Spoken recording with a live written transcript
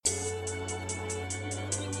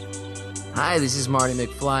Hi, this is Marty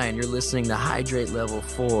McFly, and you're listening to Hydrate Level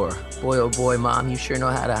 4. Boy, oh boy, Mom, you sure know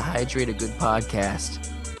how to hydrate a good podcast.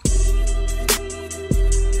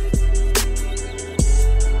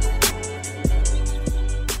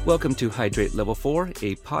 Welcome to Hydrate Level 4,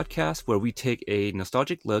 a podcast where we take a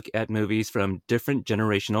nostalgic look at movies from different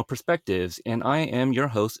generational perspectives. And I am your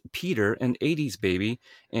host, Peter, an 80s baby.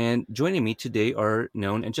 And joining me today are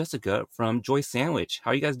Noan and Jessica from Joy Sandwich. How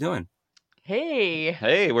are you guys doing? Hey.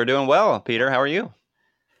 Hey, we're doing well. Peter, how are you?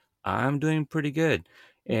 I'm doing pretty good.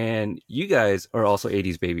 And you guys are also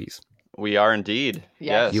 80s babies. We are indeed.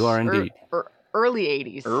 Yes. You are indeed. Early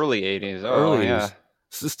 80s. Early 80s. Oh, Early yeah. 80s.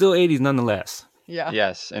 So still 80s nonetheless. Yeah.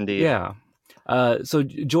 Yes, indeed. Yeah. So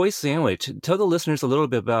Joy Sandwich, tell the listeners a little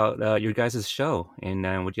bit about your guys' show and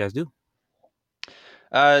what you guys do.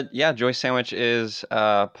 Joy Sandwich is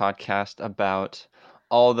a podcast about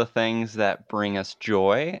all the things that bring us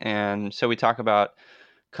joy. And so we talk about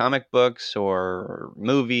comic books or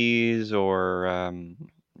movies or,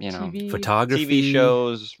 TV. Photography. TV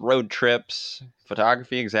shows, road trips,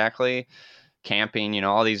 photography, exactly, camping,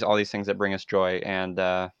 all these things that bring us joy. And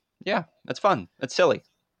it's fun. It's silly.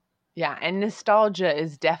 Yeah, and nostalgia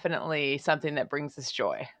is definitely something that brings us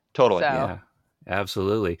joy. Totally. So- Yeah,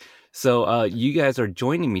 absolutely. So you guys are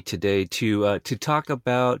joining me today to talk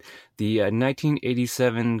about the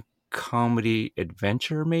 1987 comedy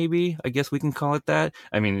adventure, maybe? I guess we can call it that.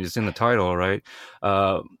 I mean, it's in the title, right?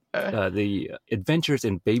 The Adventures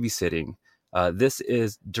in Babysitting. This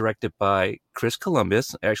is directed by Chris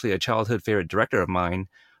Columbus, actually a childhood favorite director of mine.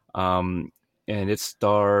 And it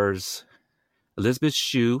stars Elizabeth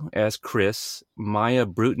Shue as Chris, Maya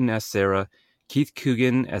Bruton as Sarah, Keith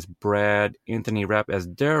Coogan as Brad, Anthony Rapp as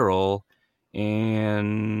Daryl,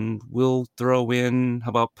 and we'll throw in, how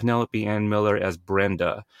about Penelope Ann Miller as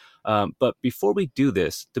Brenda. But before we do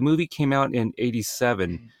this, the movie came out in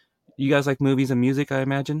 87. You guys like movies and music, I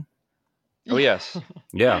imagine? Oh, yes.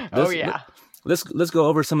 Yeah. Yeah. Let's go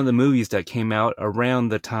over some of the movies that came out around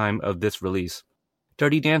the time of this release.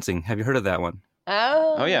 Dirty Dancing. Have you heard of that one?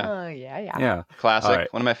 Oh, yeah. Yeah. Classic. All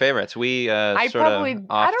right. One of my favorites. We I sort of don't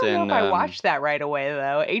often... know if I watched that right away,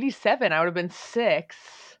 though. 87, I would have been 6.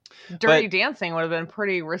 Dirty Dancing would have been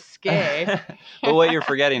pretty risque. But what you're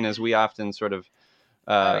forgetting is we often sort of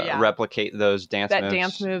yeah. replicate those dance moves.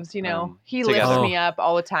 Dance moves, he together. lifts me up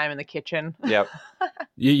all the time in the kitchen. Yep.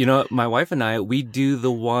 You know, my wife and I, we do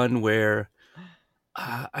the one where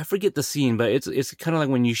I forget the scene, but it's kind of like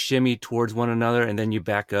when you shimmy towards one another and then you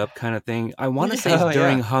back up kind of thing. I want to say it's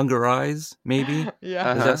during Hunger Eyes, maybe.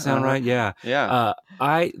 Yeah. Does that sound right? Yeah. Yeah.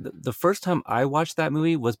 The first time I watched that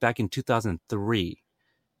movie was back in 2003.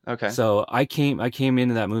 Okay. So I came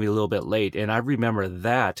into that movie a little bit late, and I remember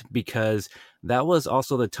that because that was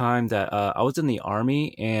also the time that I was in the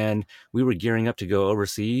Army and we were gearing up to go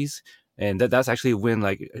overseas. And that's actually when,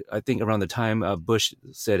 like, I think around the time Bush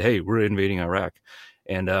said, "Hey, we're invading Iraq,"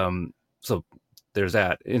 and so there's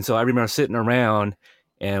that. And so I remember sitting around,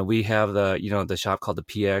 and we have the shop called the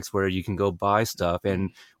PX where you can go buy stuff,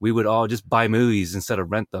 and we would all just buy movies instead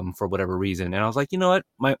of rent them for whatever reason. And I was like, you know what,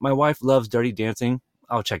 my wife loves Dirty Dancing.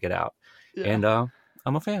 I'll check it out, and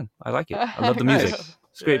I'm a fan. I like it. I love the music.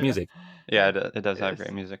 It's great music. Yeah, it does have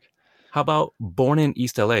great music. How about Born in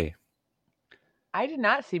East LA? I did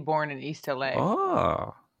not see Born in East LA.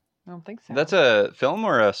 Oh, I don't think so. That's a film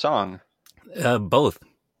or a song? both.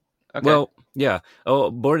 Okay. Well, yeah. Oh,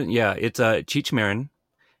 it's Cheech Marin,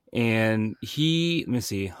 and let me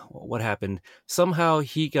see what happened. Somehow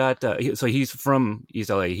he got so he's from East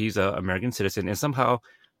LA. He's an American citizen, and somehow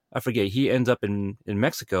I forget he ends up in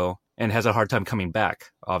Mexico and has a hard time coming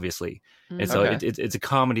back, obviously. And so it's a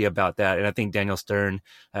comedy about that, and I think Daniel Stern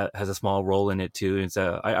has a small role in it too. And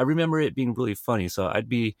so I remember it being really funny. So I'd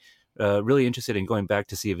be really interested in going back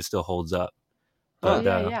to see if it still holds up. But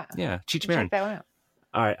Cheech Marin. Check that one out.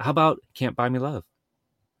 All right, how about Can't Buy Me Love?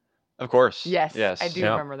 Of course. Yes. I do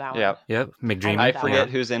remember that one. Yeah. Yep, McDreamy. I forget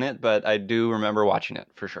who's in it, but I do remember watching it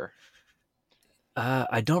for sure.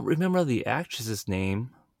 I don't remember the actress's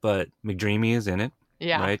name, but McDreamy is in it.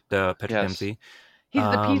 Yeah. Right, Patrick Yes. Dempsey. He's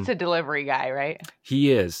the pizza delivery guy, right?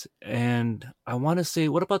 He is, and I want to say,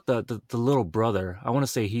 what about the little brother? I want to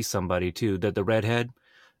say he's somebody too. The redhead,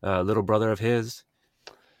 little brother of his.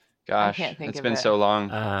 Gosh, can't think it's of been it. so long.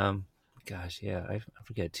 Gosh, yeah, I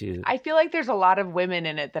forget too. I feel like there's a lot of women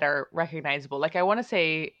in it that are recognizable. Like I want to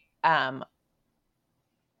say,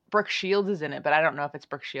 Brooke Shields is in it, but I don't know if it's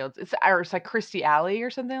Brooke Shields. It's like Kirstie Alley or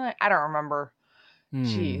something like. I don't remember.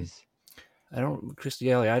 Jeez.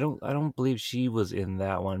 Kirstie Alley. I don't believe she was in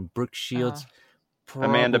that one. Brooke Shields.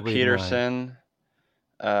 Amanda probably Peterson.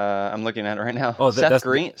 I'm looking at it right now. Oh, Seth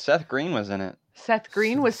Green. Seth Green was in it. Seth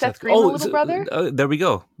Green was Seth Green the little brother? There we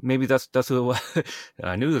go. Maybe that's who it was.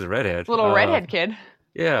 I knew it was a redhead. Little redhead kid.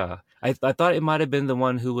 Yeah, I thought it might have been the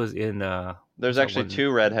one who was in. There's actually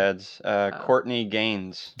two redheads. Courtney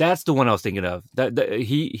Gaines. That's the one I was thinking of.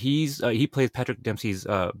 He plays Patrick Dempsey's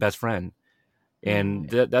best friend, and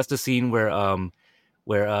that's the scene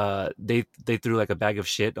where they threw like a bag of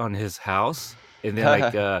shit on his house. And then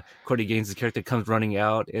like Courtney Gaines' character comes running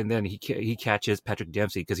out, and then he catches Patrick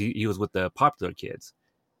Dempsey because he was with the popular kids.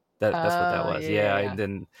 That's what that was. Yeah. And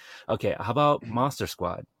then how about Monster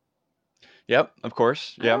Squad? Yep, of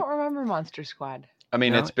course. I don't remember Monster Squad. I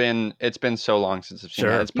mean, it's been so long since I've seen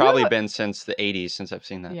that. It's probably been since the 80s since I've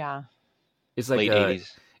seen that. Yeah. It's like late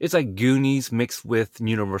 80s. It's like Goonies mixed with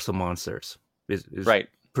Universal Monsters. Is right.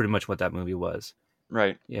 Pretty much what that movie was.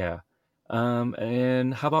 Right. Yeah.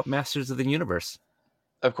 And how about Masters of the Universe?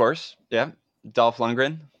 Of course, yeah. Dolph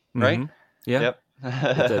Lundgren, right? Mm-hmm. Yeah.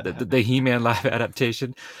 Yep. the He-Man live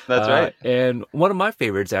adaptation. That's right. And one of my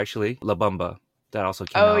favorites, actually, La Bamba. That also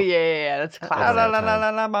came out. Oh, yeah. That's classic.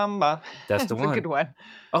 La Bamba. That's the That's one. a good one.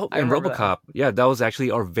 Oh, and RoboCop. Yeah, that was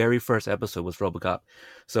actually our very first episode was RoboCop.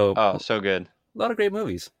 So, so good. A lot of great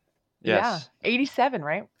movies. Yes. Yeah. 87,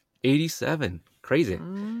 right? 87. Crazy.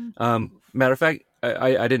 Matter of fact,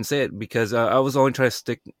 I didn't say it because I was only trying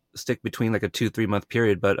to stick between like a 2-3 month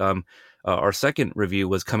period, but our second review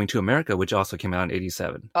was Coming to America, which also came out in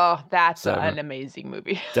 87. Oh, that's an amazing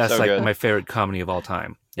movie. That's so like good. my favorite comedy of all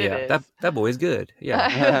time. Yeah, It is. that boy is good.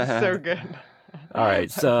 Yeah. So good. All right,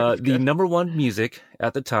 so the number one music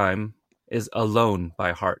at the time is Alone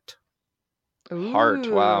by Heart. Heart,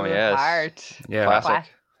 wow, yes. Heart. Yeah.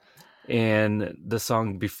 Classic. And the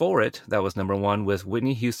song before it, that was number one, was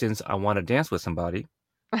Whitney Houston's I Want to Dance with Somebody.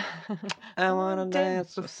 I want to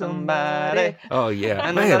dance with somebody. Oh,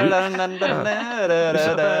 yeah. Man,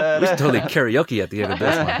 we should totally karaoke at the end of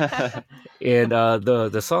this one. And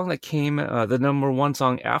the song that came, the number one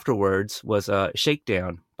song afterwards was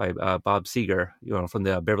Shakedown by Bob Seger, from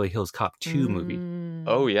the Beverly Hills Cop 2 movie.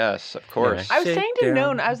 Oh, yes, of course. I was saying to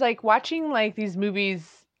Noan, I was like watching like these movies,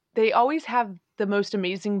 they always have the most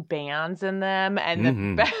amazing bands in them.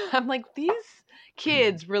 And I'm like, these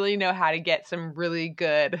kids really know how to get some really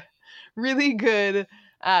good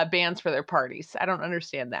bands for their parties. I don't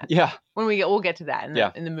understand that. Yeah. We'll get to that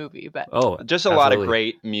in the movie, but just a lot of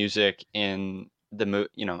great music in the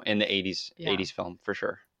in the 80s film for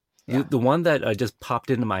sure. Yeah. The one that just popped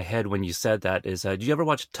into my head when you said that is, did you ever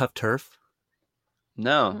watch Tough Turf?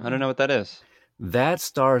 No, I don't know what that is. That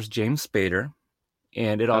stars James Spader,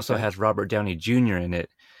 and it also has Robert Downey Jr. in it.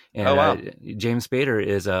 And oh, wow. James Spader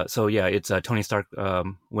is it's Tony Stark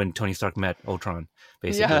when Tony Stark met Ultron,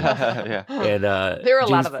 basically. Yeah. And there are a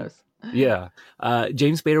lot of those. Yeah.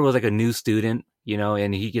 James Spader was like a new student,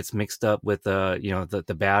 and he gets mixed up with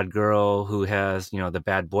the bad girl who has, the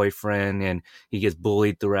bad boyfriend, and he gets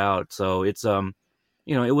bullied throughout. So it's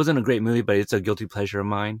it wasn't a great movie, but it's a guilty pleasure of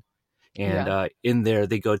mine. And in there,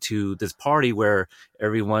 they go to this party where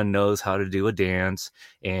everyone knows how to do a dance,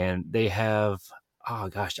 and they have, oh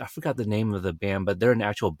gosh, I forgot the name of the band, but they're an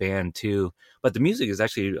actual band too. But the music is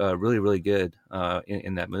actually really, really good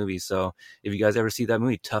in that movie. So if you guys ever see that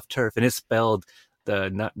movie, Tough Turf, and it's spelled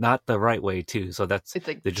not the right way too. So it's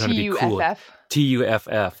like they're trying to be cool.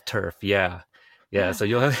 TUFF, Turf, yeah. So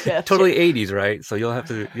you'll have totally 80s, right? So you have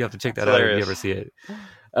to check that out if you ever see it.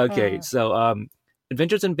 Okay, so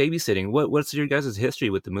Adventures in Babysitting. What's your guys' history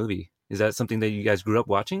with the movie? Is that something that you guys grew up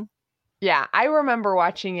watching? Yeah, I remember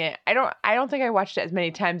watching it. I don't think I watched it as many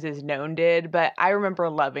times as Noan did, but I remember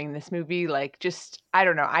loving this movie. Like, I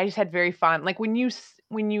don't know. I just had very fun. Like when you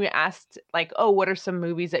asked, like, oh, what are some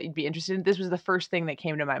movies that you'd be interested in? This was the first thing that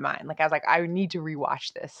came to my mind. Like, I was like, I need to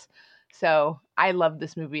rewatch this. So I loved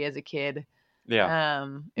this movie as a kid. Yeah,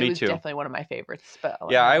 it was definitely one of my favorites. But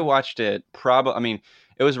I watched it.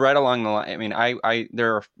 It was right along the line. I mean,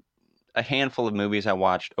 there are a handful of movies I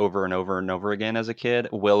watched over and over and over again as a kid.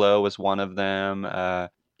 Willow was one of them.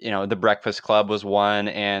 The Breakfast Club was one,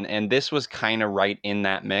 and this was kind of right in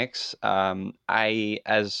that mix.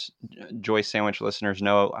 As Joy Sandwich listeners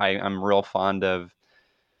know, I'm real fond of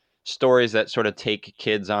stories that sort of take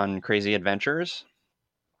kids on crazy adventures.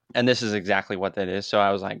 And this is exactly what that is. So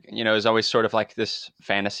I was like, it was always sort of like this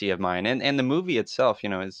fantasy of mine. And the movie itself,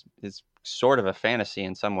 is sort of a fantasy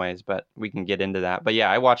in some ways, but we can get into that. But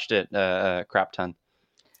yeah, I watched it a crap ton.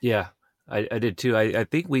 Yeah, I did too. I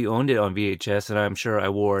think we owned it on VHS, and I'm sure I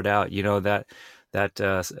wore it out.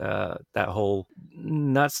 That whole,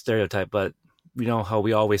 not stereotype, but how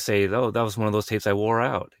we always say, oh, that was one of those tapes I wore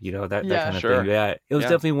out. That kind of thing. Yeah, it was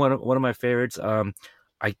definitely one of my favorites.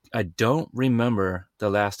 I don't remember the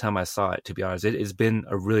last time I saw it, to be honest. It's been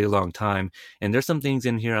a really long time. And there's some things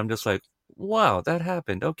in here I'm just like, wow, that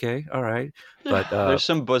happened. Okay, all right. But There's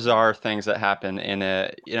some bizarre things that happen in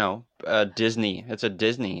a Disney. It's a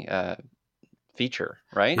Disney feature,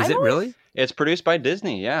 right? is I'm it always- really? It's produced by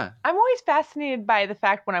Disney, yeah. I'm always fascinated by the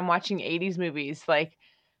fact when I'm watching 80s movies, like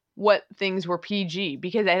what things were PG,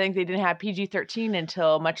 because I think they didn't have PG-13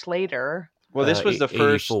 until much later. Well, this was the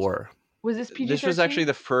first. 84. Was this PG-13? This was actually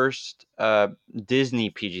the first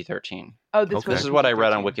Disney PG-13. Oh, this Okay. was This is what I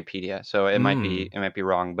read on PG-13. Wikipedia, so it might be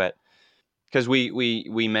wrong, but because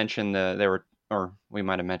we mentioned we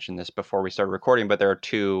might have mentioned this before we started recording, but there are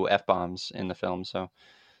 2 F-bombs in the film, so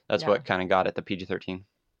that's Yeah. what kind of got it the PG-13.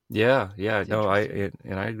 Yeah, That's no, I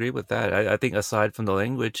interesting. I agree with that. I think aside from the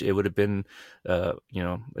language, it would have been, a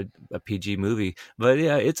PG movie. But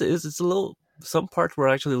yeah, it's a little. Some parts were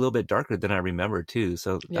actually a little bit darker than I remember too.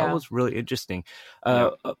 So that Yeah. was really interesting. Yeah.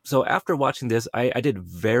 So after watching this, I did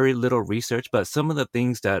very little research, but some of the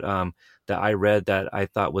things that I read that I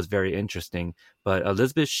thought was very interesting. But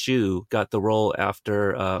Elizabeth Shue got the role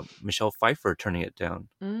after Michelle Pfeiffer turning it down.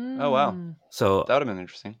 Oh, wow. Mm. So That would have been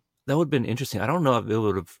interesting. that would have been interesting. I don't know if it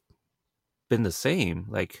would have been the same.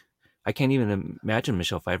 Like, I can't even imagine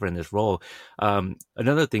Michelle Pfeiffer in this role.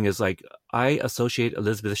 Another thing is, like, I associate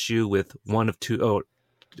Elizabeth Shue with one of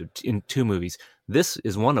in 2 movies. This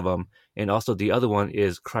is one of them, and also the other one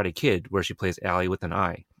is Karate Kid, where she plays Allie with an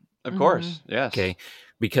I. Of Mhm. course, yes. Okay,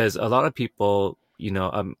 because a lot of people,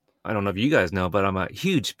 I don't know if you guys know, but I'm a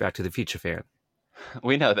huge Back to the Future fan.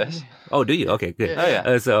 We know this. Oh, do you? Okay, good. Oh,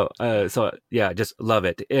 yeah. So yeah, just love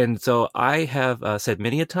it. And so I have said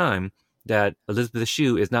many a time that Elizabeth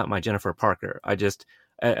Shue is not my Jennifer Parker.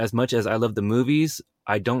 As much as I love the movies,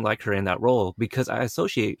 I don't like her in that role because I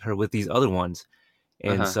associate her with these other ones.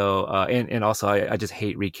 And so, and also I just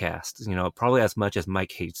hate recasts, probably as much as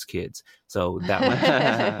Mike hates kids. So that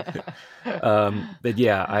much. But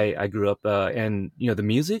yeah, I grew up, and the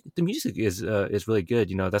music is really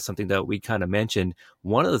good. That's something that we kind of mentioned.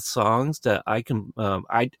 One of the songs that I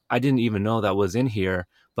didn't even know that was in here,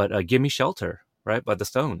 but "Gimme Shelter," right, by the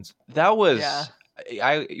Stones. That was Yeah.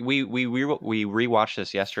 we rewatched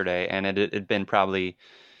this yesterday, and it had been probably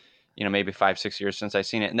maybe 5-6 years since I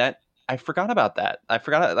seen it, and that I forgot about that. I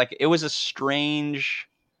forgot, like, it was a strange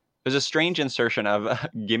insertion of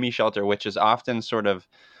 "Gimme Shelter," which is often sort of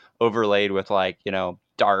overlaid with, like,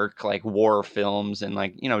 dark, like, war films and,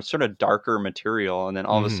 like, sort of darker material, and then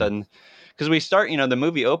all of a sudden, because we start, the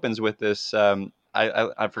movie opens with this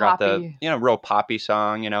I forgot Poppy. the real poppy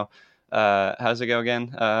song, how's it go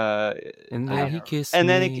again? And then he kissed and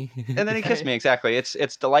me. then he kissed me. Exactly.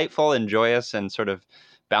 It's delightful and joyous and sort of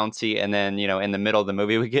bouncy. And then in the middle of the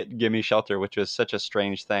movie we get "Gimme Shelter," which was such a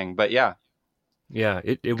strange thing. But yeah,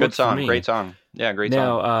 it good worked for song, me. great song. Yeah, great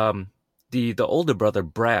Now, song. the older brother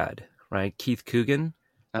Brad, right, Keith Coogan,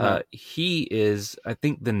 he is, I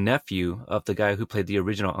think, the nephew of the guy who played the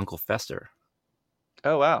original Uncle Fester.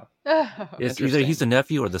 Oh wow. It's either he's the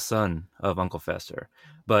nephew or the son of Uncle Fester.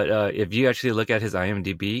 But if you actually look at his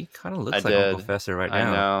IMDb, kind of looks like Uncle Fester right now.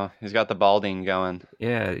 I know. He's got the balding going.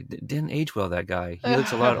 Yeah, didn't age well, that guy. He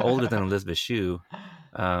looks a lot older than Elizabeth Shue.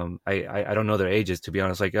 I don't know their ages, to be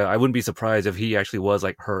honest. Like, I wouldn't be surprised if he actually was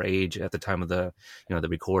like her age at the time of the the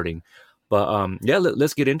recording. But yeah,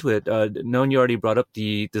 let's get into it. Known, you already brought up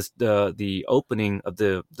the opening of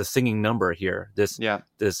the singing number here. This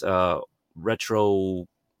retro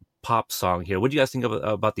pop song here. What do you guys think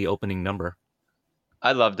about the opening number?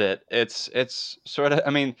 I loved it. It's sort of,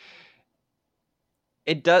 I mean,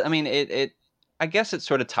 it does. I mean, it. I guess it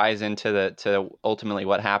sort of ties into to ultimately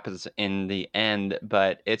what happens in the end,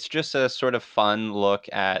 but it's just a sort of fun look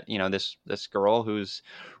at this girl who's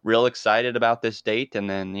real excited about this date, and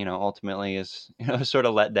then ultimately is sort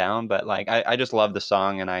of let down. But like, I just love the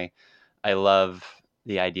song, and I love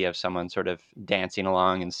the idea of someone sort of dancing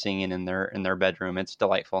along and singing in their bedroom. It's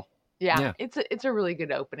delightful. Yeah. It's a really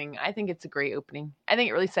good opening. I think it's a great opening. I think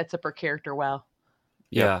it really sets up her character well.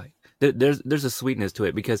 Yeah, there's a sweetness to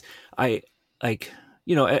it because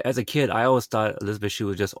as a kid, I always thought Elizabeth Shue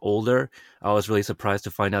was just older. I was really surprised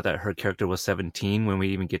to find out that her character was 17 when we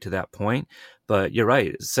even get to that point. But you're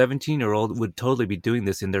right, 17-year-old would totally be doing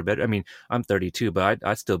this in their bedroom. I mean, I'm 32, but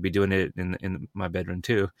I'd still be doing it in my bedroom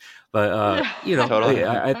too. But Totally.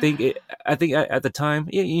 I think at the time,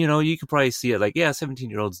 you could probably see it like, yeah,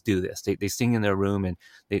 17-year-olds do this. They sing in their room and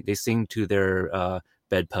they sing to their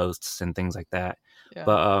bedposts and things like that.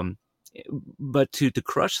 Yeah. But to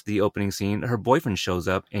crush the opening scene, her boyfriend shows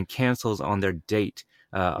up and cancels on their date.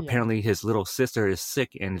 Apparently his little sister is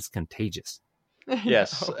sick and it's contagious.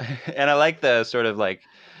 Yes. And I like the sort of like,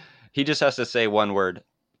 he just has to say one word,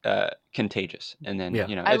 contagious. And then Yeah.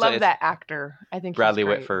 I it's, love it's that actor. I think Bradley he's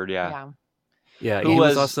great. Whitford. Yeah, Yeah, Who he was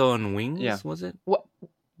was- also on Wings, yeah. was it?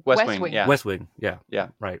 West Wing. Wing. Yeah, West Wing, yeah. Yeah.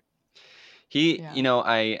 Right. he. Yeah.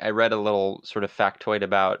 I read a little sort of factoid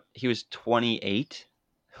about he was 28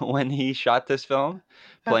 when he shot this film,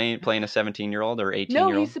 playing a 17-year-old or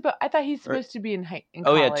 18-year-old. No, I thought he's supposed to be in Oh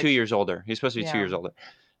college. yeah, 2 years older. He's supposed to be 2 Yeah. years older.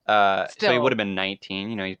 So he Still. would have been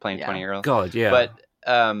 19. He's playing Yeah. 20-year-old. God, yeah.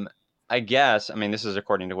 But I guess, I mean, this is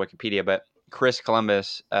according to Wikipedia, but Chris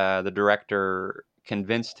Columbus, the director,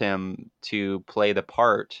 convinced him to play the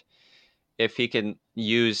part if he can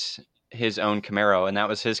use his own Camaro, and that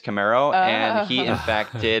was his Camaro, and he in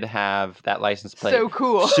fact did have that license plate. So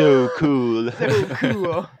cool. So cool. So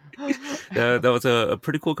cool. That was a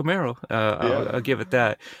pretty cool Camaro. I'll give it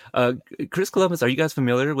that. Chris Columbus, are you guys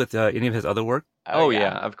familiar with any of his other work? Oh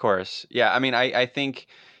yeah, of course. Yeah, I mean, I think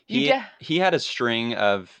he had a string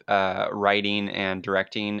of writing and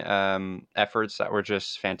directing efforts that were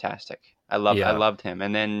just fantastic. I loved him,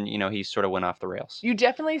 and then he sort of went off the rails. You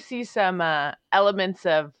definitely see some elements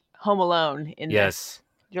of Home Alone in this. Yes.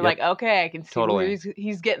 You're Yep. like, okay, I can see Totally. where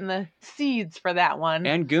he's getting the seeds for that one.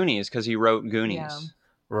 And Goonies, because he wrote Goonies. Yeah.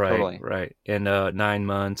 Right, Totally. right. And 9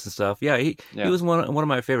 months and stuff. Yeah, he was one of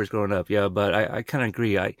my favorites growing up. Yeah, but I kind of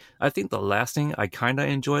agree. I think the last thing I kind of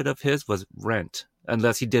enjoyed of his was Rent,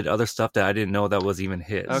 unless he did other stuff that I didn't know that was even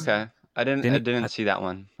his. Okay, I didn't see that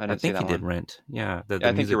one. I didn't see think that he one. did Rent. Yeah, the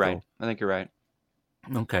I think you're musical. right. I think you're right.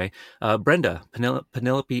 Okay. Brenda,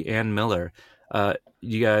 Penelope Ann Miller.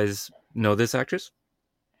 You guys know this actress?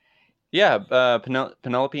 Yeah,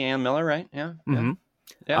 Penelope Ann Miller, right? Yeah. Mm-hmm.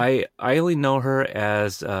 Yeah. I only know her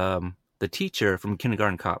as the teacher from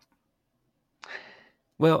Kindergarten Cop.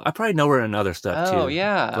 Well, I probably know her in other stuff too. Oh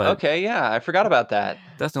yeah. but Okay. Yeah, I forgot about that.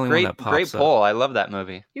 That's the only one that pops Great up. poll. I love that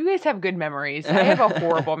movie. You guys have good memories. I have a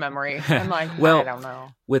horrible memory. I'm like, Well, I don't know.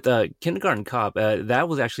 With Kindergarten Cop, that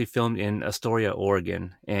was actually filmed in Astoria,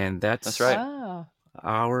 Oregon, and that's right. Oh.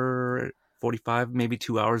 hour 45, maybe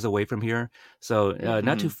 2 hours away from here. So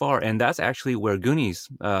not too far, and that's actually where Goonies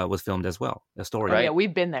was filmed as well, Astoria. Oh, Right. yeah,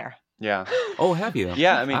 we've been there. Yeah. Oh, have you?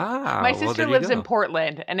 Yeah. I mean, My well, sister there you lives go. in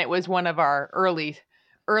Portland, and it was one of our early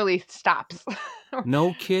stops.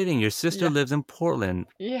 No kidding. Your sister Yeah. lives in Portland.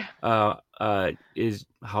 Yeah. Is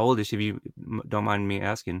how old is she? If you don't mind me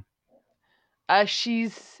asking.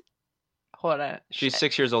 She's hold on. she's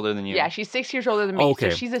 6 years older than you. Yeah, she's 6 years older than me. Okay.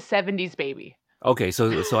 So she's a 70s baby. Okay, so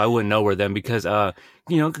I wouldn't know her then because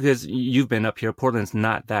because you've been up here. Portland's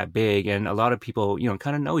not that big, and a lot of people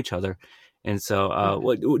kind of know each other. And so,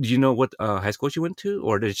 what do you know? What high school she went to,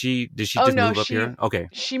 or did she just move up here? Okay,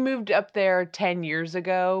 She moved up there 10 years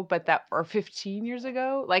ago, or 15 years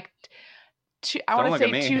ago. Like, I Don't want to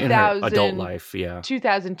look at say me. in her 2000. adult life, yeah.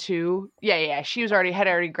 2002. Yeah. She had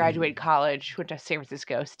already graduated college, went to San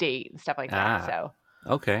Francisco State and stuff like that. So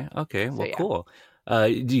Okay. Well, yeah. cool. Do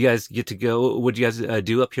you guys get to go? What do you guys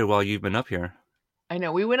do up here while you've been up here? I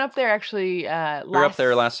know we went up there actually. We were up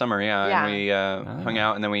there last summer, Yeah. and we hung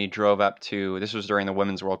out, and then we drove up to. This was during the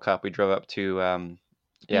Women's World Cup. We drove up to,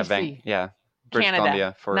 BC. British Canada,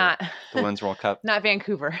 Columbia for not the Women's World Cup. not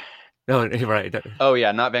Vancouver, Oh, right, Oh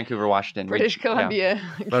yeah, not Vancouver, Washington. British Columbia,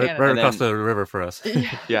 right Canada. across the river for us.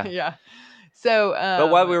 Yeah. Yeah. So, But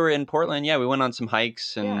while we were in Portland, we went on some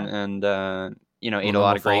hikes and ate a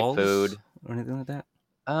lot of great Falls food. or anything like that.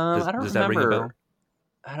 I don't does that ring a remember. bell?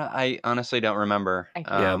 I honestly don't remember.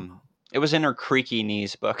 Yeah. It was in her Creaky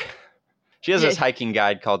Knees book. She has this Yeah. hiking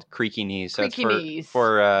guide called Creaky Knees. So Creaky it's Knees.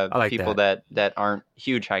 for I like people that aren't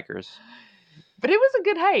huge hikers. But it was a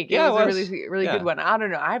good hike. Yeah, it was it a was. really, really Yeah. good one. I don't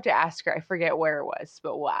know. I have to ask her. I forget where it was,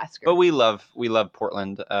 but we'll ask her. But we love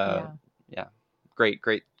Portland. Yeah. Great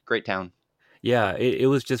town. Yeah, it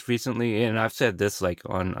was just recently, and I've said this like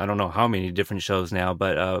on I don't know how many different shows now,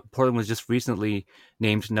 but Portland was just recently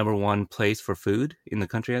named #1 place for food in the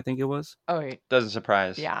country. I think it was. Oh, wait. Doesn't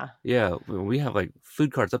surprise. Yeah. Yeah, we have like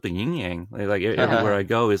food carts up to Yin Yang. Like everywhere I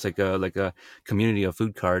go is like a community of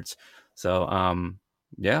food carts. So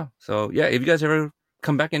yeah. If you guys ever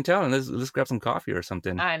come back in town, let's grab some coffee or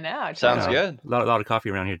something. I know. Sounds Yeah. good. A lot of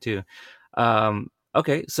coffee around here too.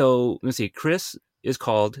 Okay, so let's see. Chris is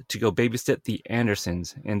called to go babysit the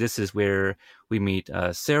Andersons, and this is where we meet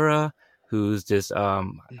Sarah, who's this I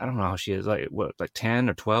don't know how she is, like 10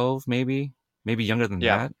 or 12, maybe younger than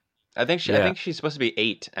Yeah. that. I think Yeah. she's supposed to be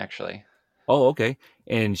 8 actually. Oh, okay,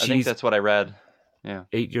 and I think she's that's what I read. Yeah.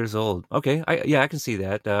 8 years old. Okay, I can see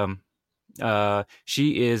that.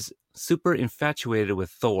 She is super infatuated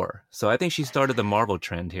with Thor, so I think she started the Marvel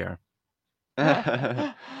trend here.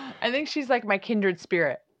 I think she's like my kindred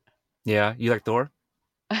spirit. Yeah, you like Thor?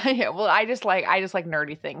 Yeah. Well, I just like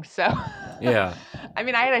nerdy things. So. Yeah. I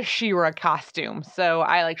mean, I had a She-Ra costume, so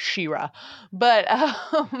I like She-Ra. But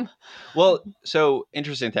Well, so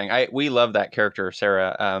interesting thing. We love that character,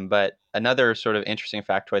 Sarah. But another sort of interesting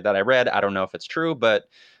factoid that I read, I don't know if it's true, but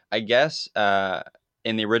I guess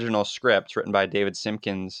in the original script written by David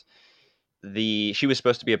Simpkins, she was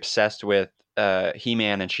supposed to be obsessed with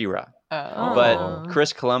He-Man and She-Ra. But Oh.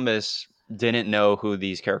 Chris Columbus didn't know who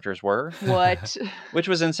these characters were, what? which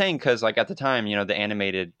was insane because, like, at the time, the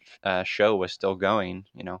animated show was still going.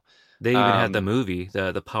 They even had the Um, movie,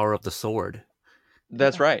 the Power of the Sword.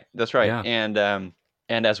 That's right. That's right. Yeah.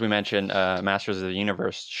 And as we mentioned, Masters of the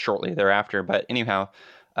Universe shortly thereafter. But anyhow,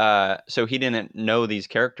 so he didn't know these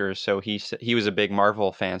characters, so he was a big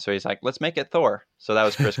Marvel fan. So he's like, let's make it Thor. So that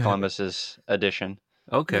was Chris Columbus's addition.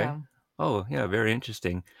 Okay. Yeah. Oh, yeah, very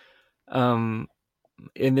interesting.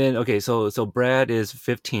 And then okay, so Brad is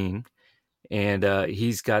 15, and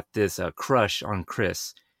he's got this crush on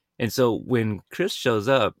Chris. And so when Chris shows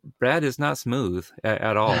up, Brad is not smooth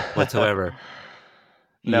at all whatsoever.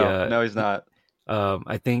 No, he's not.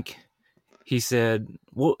 I think he said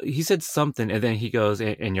something, and then he goes,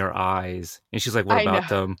 in your eyes. And she's like, what I about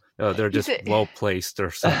know. them? They're He just said- well placed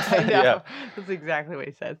or something. I know. Yeah. That's exactly what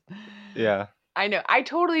he says. Yeah. I know. I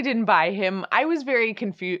totally didn't buy him. I was very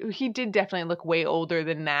confused. He did definitely look way older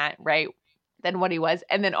than that, right? Than what he was.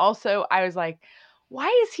 And then also, I was like, why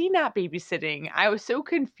is he not babysitting? I was so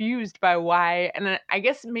confused by why. And then I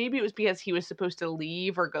guess maybe it was because he was supposed to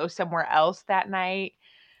leave or go somewhere else that night.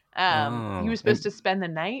 Oh, He was supposed to spend the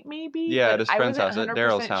night, maybe. Yeah, but at his I friend's wasn't house, at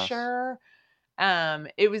Daryl's 100% house. Sure.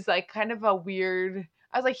 It was like kind of a weird.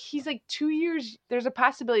 I was like, he's like 2 years. There's a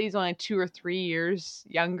possibility he's only 2 or 3 years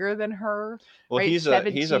younger than her. Well, Right, he's a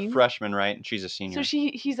 17? freshman, right? And she's a senior. So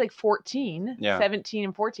he's like 14, Yeah. 17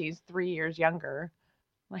 and 14. He's 3 years younger.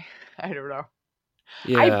 Like, I don't know.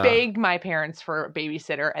 yeah. I begged my parents for a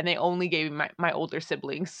babysitter, and they only gave me my older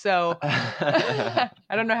siblings. So I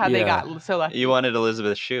don't know how they Yeah. got so lucky. You wanted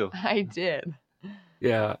Elizabeth Shue. I did.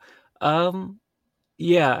 Yeah.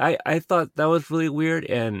 Yeah, I thought that was really weird,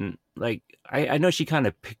 and like I know she kind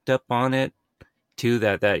of picked up on it too,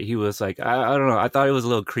 that he was like, I don't know, I thought it was a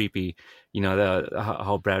little creepy,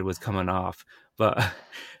 how Brad was coming off. But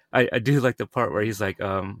I do like the part where he's like,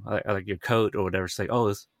 I like your coat or whatever. It's like, oh,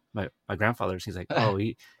 it's my grandfather's. He's like, oh,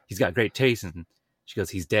 he's got great taste, and she goes,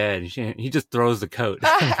 he's dead. And he just throws the coat.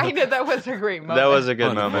 I know that was a great moment. That was a good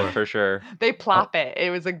On the moment floor. for sure. They plop it. It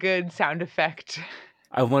was a good sound effect.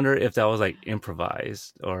 I wonder if that was like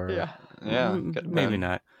improvised or Yeah. Yeah, could have maybe been.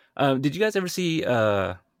 not. Did you guys ever see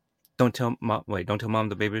Don't Tell Mom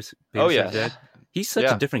the Baby's Oh, Babysitter's yes. Dead? He's such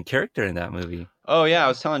Yeah. a different character in that movie. Oh yeah, I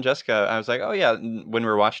was telling Jessica, I was like, oh yeah, when we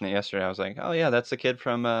were watching it yesterday, I was like, oh yeah, that's the kid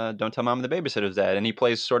from Don't Tell Mom the Babysitter's Dead, and he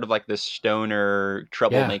plays sort of like this stoner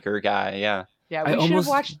troublemaker guy. Yeah, Yeah, I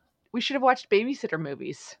we should have watched babysitter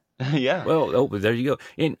movies. yeah. Well, oh, there you go.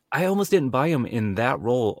 And I almost didn't buy him in that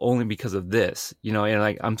role only because of this, and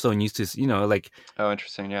like I'm so used to, like, Oh,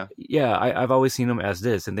 interesting. Yeah. yeah, I've always seen him as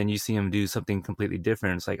this, and then you see him do something completely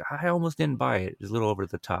different. It's like I almost didn't buy it. It's a little over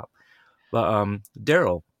the top. But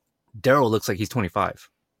Daryl looks like he's 25.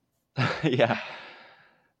 Yeah.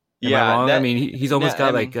 Am I wrong? I that- mean, he's almost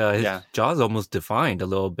yeah, got I mean, his yeah. jaw's almost defined a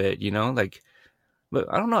little bit, like. But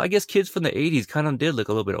I don't know. I guess kids from the 80s kind of did look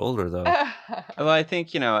a little bit older, though. Well, I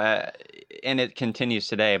think and it continues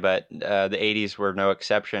today, but the '80s were no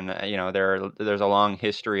exception. There's a long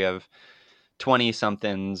history of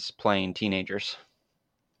 20-somethings playing teenagers.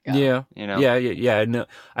 Yeah. You know. Yeah.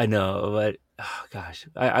 I know, but oh, gosh,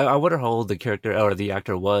 I wonder how old the character or the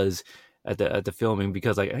actor was at the filming,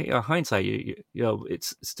 because like hindsight,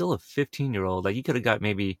 it's still a 15-year-old. Like you could have got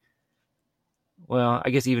maybe. Well, I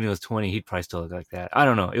guess even if it was 20, he'd probably still look like that. I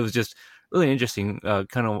don't know. It was just really interesting,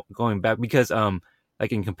 kind of going back, because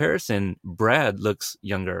like in comparison, Brad looks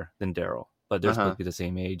younger than Daryl, but they're supposed to be the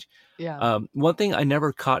same age. Yeah. One thing I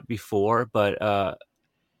never caught before, but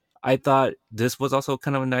I thought this was also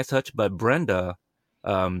kind of a nice touch, but Brenda,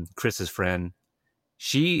 Chris's friend,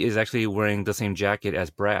 she is actually wearing the same jacket as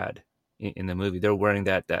Brad in the movie. They're wearing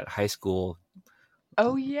that high school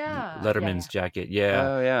Oh yeah. Letterman's jacket. Yeah.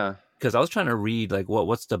 Oh yeah. Because I was trying to read like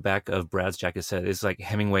what's the back of Brad's jacket said. It's like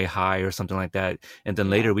Hemingway High or something like that. And then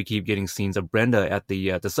later we keep getting scenes of Brenda at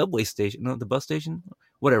the subway station, no, the bus station,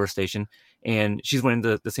 whatever station, and she's wearing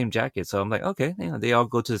the same jacket. So I'm like, okay, they all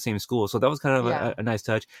go to the same school. So that was kind of a nice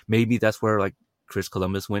touch. Maybe that's where like Chris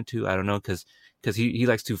Columbus went to. I don't know, because he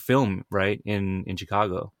likes to film right in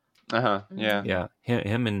Chicago. Yeah. Yeah,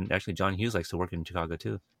 him and actually John Hughes likes to work in Chicago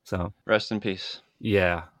too. So Rest in peace.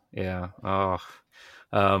 yeah. Oh.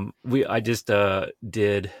 I just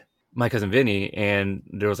did My Cousin Vinny, and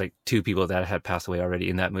there was like 2 people that had passed away already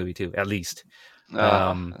in that movie too, at least.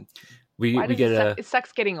 Uh, We Why does get it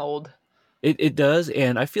sucks getting old. it does,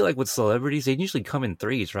 and I feel like with celebrities, they usually come in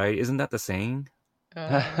threes, right? Isn't that the saying?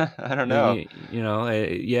 I don't know.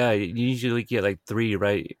 Yeah, you usually get like 3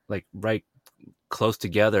 right close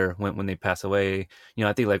together when they pass away.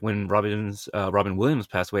 I think like when Robin Williams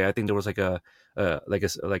passed away, I think there was like a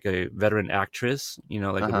veteran actress,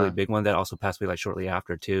 like a really big one that also passed away like shortly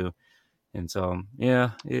after too. And so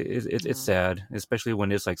yeah, it's sad, especially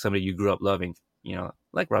when it's like somebody you grew up loving,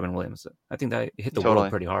 like Robin Williams. I think that hit the Totally. world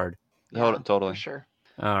pretty hard. Totally. For sure.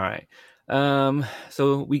 All right.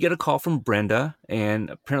 So we get a call from Brenda, and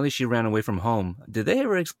apparently she ran away from home. Did they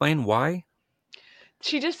ever explain why?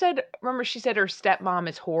 She just said, remember, she said her stepmom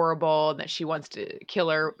is horrible and that she wants to kill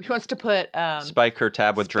her. She wants to put Spike her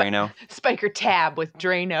tab with Drano. Spike her tab with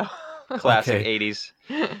Drano. Classic Okay. 80s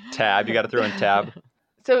tab. You got to throw in tab.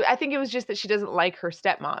 So I think it was just that she doesn't like her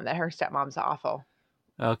stepmom, that her stepmom's awful.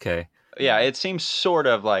 Okay. Yeah, it seems sort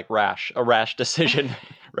of like a rash decision,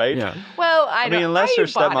 right? Yeah. Well, I mean, unless her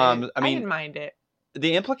bought stepmom, it. I mean, didn't mind it.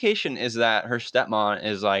 the implication is that her stepmom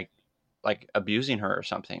is like abusing her or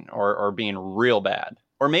something, or being real bad.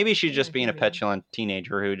 Or maybe she's just being a petulant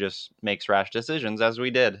teenager who just makes rash decisions, as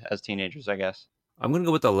we did as teenagers, I guess. I'm going to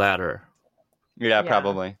go with the latter. Yeah,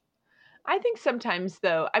 probably. I think sometimes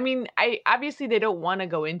though, I mean, obviously they don't want to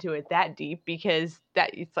go into it that deep because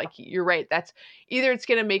that it's like, you're right. That's either it's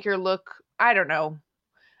going to make her look, I don't know.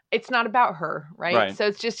 It's not about her, right? So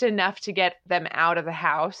it's just enough to get them out of the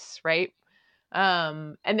house, right?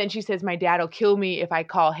 And then she says, my dad will kill me if I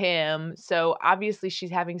call him. So obviously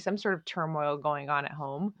she's having some sort of turmoil going on at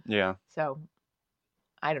home. Yeah. So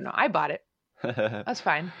I don't know. I bought it. That's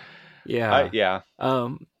fine. Yeah. Yeah.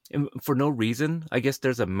 And for no reason, I guess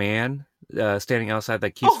there's a man standing outside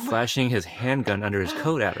that keeps flashing his handgun under his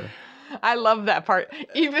coat at her. I love that part.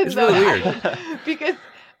 It's really weird. Because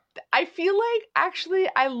I feel like actually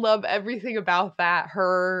I love everything about that,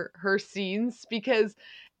 her scenes, because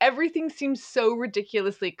everything seems so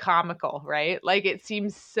ridiculously comical, right? Like it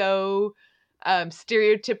seems so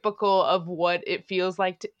stereotypical of what it feels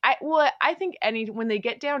like to I think when they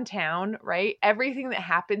get downtown, right, everything that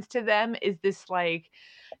happens to them is this like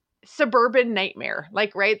suburban nightmare,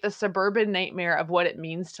 like, right, the suburban nightmare of what it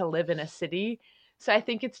means to live in a city. So I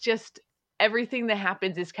think it's just everything that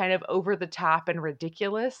happens is kind of over the top and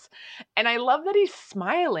ridiculous. And I love that he's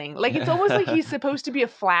smiling. Like it's almost like he's supposed to be a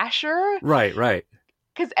flasher. Right.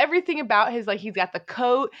 Because everything about his, like, he's got the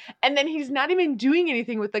coat and then he's not even doing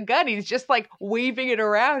anything with the gun. He's just like waving it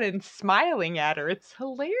around and smiling at her. It's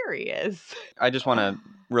hilarious. I just want to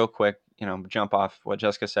real quick, jump off what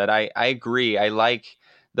Jessica said. I agree. I like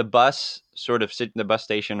the bus the bus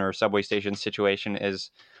station or subway station situation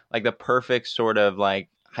is like the perfect sort of like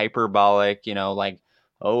hyperbolic, like,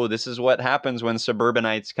 oh, this is what happens when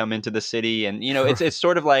suburbanites come into the city. And, it's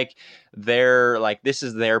sort of like this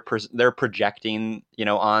is they're projecting,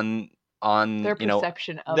 on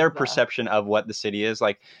their perception of what the city is.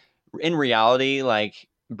 Like in reality, like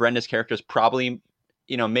Brenda's character is probably,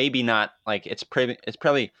 maybe not like it's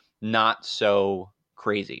probably not so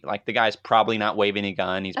crazy. Like the guy's probably not waving a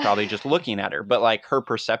gun. He's probably just looking at her, but like her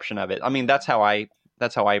perception of it. I mean, that's how I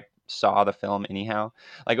saw the film anyhow.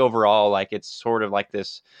 Like overall, like it's sort of like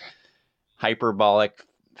this hyperbolic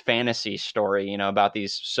fantasy story, about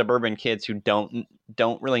these suburban kids who don't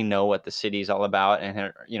really know what the city's all about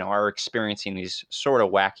and are experiencing these sort of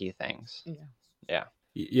wacky things.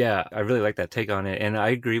 Yeah, I really like that take on it, and I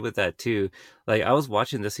agree with that too. Like I was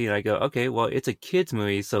watching the scene, I go, okay, well, it's a kids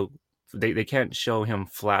movie, so they can't show him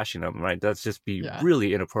flashing them, right? That's just be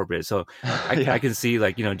really inappropriate. So I can see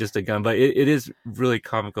like, just a gun, but it is really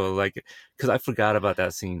comical, like, because I forgot about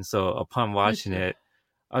that scene. So upon watching it,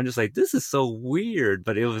 I'm just like, this is so weird,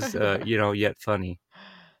 but it was, yet funny.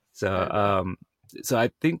 So, so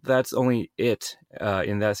I think that's only it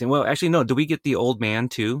in that scene. Well, actually, no. Do we get the old man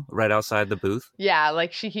too, right outside the booth? Yeah,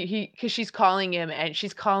 like because she's calling him and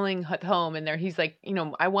she's calling home, and he's like,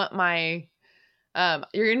 I want my,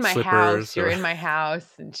 you're in my house. You're in my house,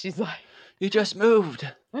 and she's like, you just moved.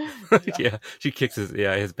 Yeah, she kicks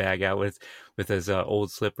his bag out with his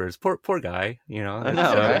old slippers. Poor guy, I know,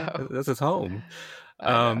 right? That's his home.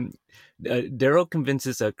 Daryl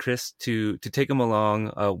convinces Chris to take him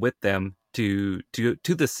along with them to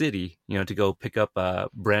the city, to go pick up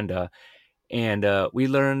Brenda. And we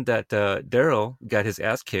learned that Daryl got his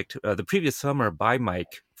ass kicked the previous summer by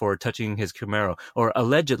Mike for touching his Camaro, or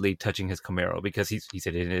allegedly touching his Camaro, because he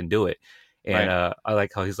said he didn't do it. And I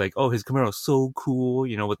like how he's like, oh, his Camaro is so cool,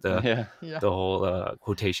 with the whole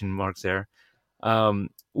quotation marks there.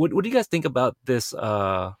 What do you guys think about this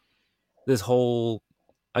this whole,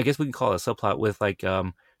 I guess we can call it a subplot with like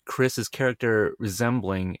Chris's character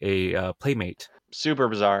resembling a playmate. Super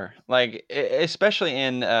bizarre, like especially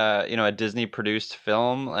in a Disney produced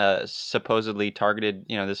film, supposedly targeted,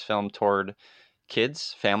 this film toward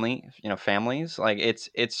kids, families. Like it's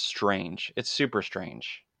strange. It's super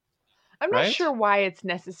strange. I'm not Right? sure why it's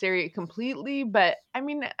necessary completely, but I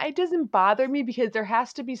mean, it doesn't bother me because there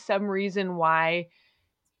has to be some reason why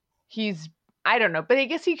he's, I don't know, but I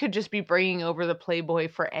guess he could just be bringing over the Playboy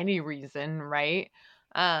for any reason, right?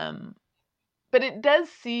 Um, but it does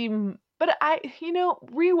seem, but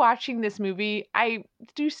rewatching this movie, I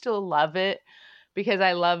do still love it because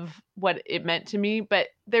I love what it meant to me, but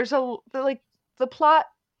the plot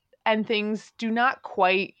and things do not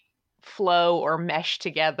quite flow or mesh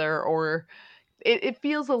together, or it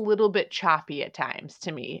feels a little bit choppy at times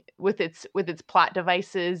to me with its plot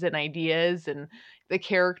devices and ideas and the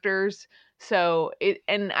characters. So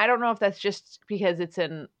and I don't know if that's just because it's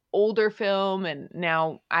an older film and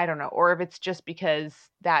now I don't know, or if it's just because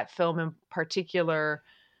that film in particular,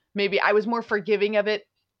 maybe I was more forgiving of it,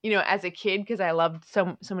 as a kid because I loved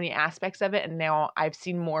so many aspects of it, and now I've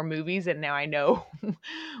seen more movies and now I know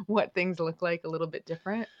what things look like a little bit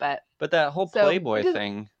different. But that whole so Playboy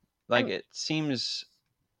thing, like it seems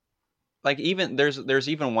like even there's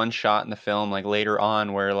even one shot in the film like later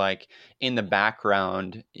on where like in the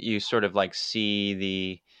background you sort of like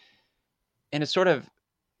see and it's sort of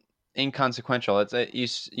inconsequential.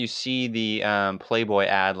 It's you see the Playboy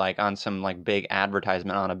ad like on some like big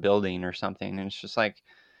advertisement on a building or something, and it's just like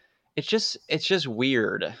it's just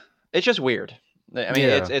weird. It's just weird. I mean,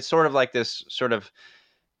 Yeah. it's sort of like this sort of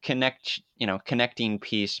connecting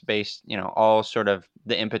piece based, all sort of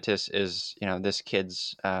the impetus is, this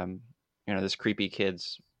kid's, this creepy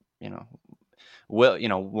kid's,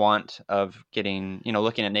 want of getting,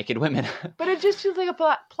 looking at naked women. But it just feels like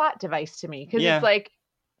a plot device to me because Yeah. it's like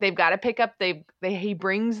they've got to pick up. He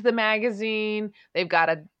brings the magazine. They've got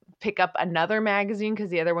to pick up another magazine because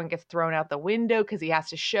the other one gets thrown out the window because he has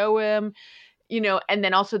to show him. And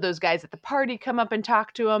then also those guys at the party come up and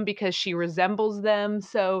talk to him because she resembles them.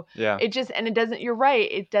 So Yeah. it doesn't, you're right.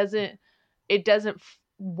 It doesn't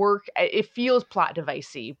work. It feels plot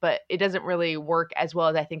devicey, but it doesn't really work as well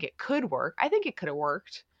as I think it could work. I think it could have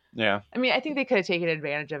worked. Yeah. I mean, I think they could have taken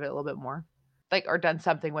advantage of it a little bit more, or done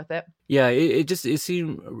something with it. Yeah, it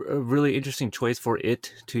seemed a really interesting choice for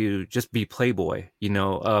it to just be Playboy,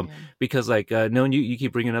 because like no, you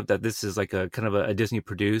keep bringing up that this is like a kind of a Disney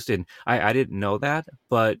produced, and I didn't know that,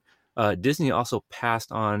 but Disney also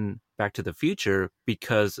passed on Back to the Future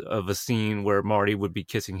because of a scene where Marty would be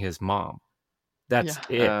kissing his mom. That's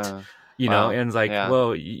it. Wow. And it's like, Yeah.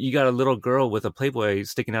 well, you got a little girl with a Playboy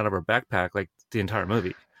sticking out of her backpack like the entire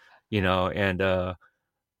movie,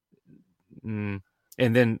 and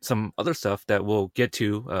then some other stuff that we'll get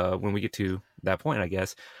to when we get to that point, I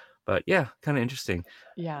guess. But yeah, kind of interesting.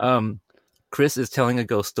 Yeah. Chris is telling a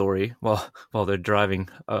ghost story while they're driving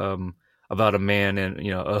about a man and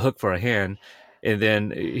a hook for a hand, and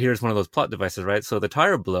then here's one of those plot devices, right? So the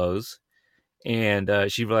tire blows, and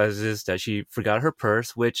she realizes that she forgot her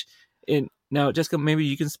purse. Now, Jessica, maybe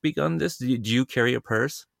you can speak on this. Do you carry a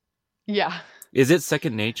purse? Yeah. Is it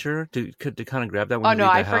second nature to kind of grab that when Oh you no,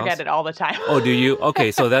 leave the I house? forget it all the time. Oh, do you?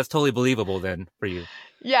 Okay, so that's totally believable then for you.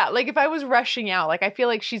 Yeah, like if I was rushing out, like I feel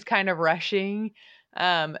like she's kind of rushing.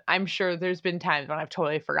 I'm sure there's been times when I've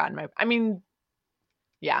totally forgotten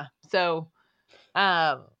yeah. So,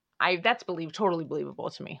 that's totally believable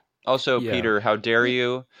to me. Also, Yeah. Peter, how dare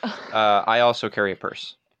you? I also carry a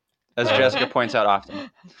purse, as Jessica points out often.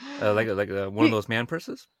 Like one of those man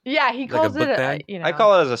purses? Yeah, he calls book it bag? I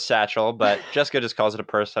call it as a satchel, but Jessica just calls it a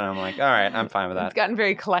purse, and I'm like, all right, I'm fine with It's that. gotten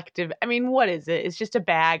very collective. I mean, what is it? It's just a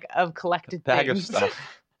bag of collected Bag of things stuff.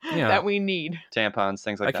 Yeah. that we need. Tampons,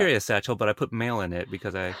 things like I that. carry a satchel, but I put mail in it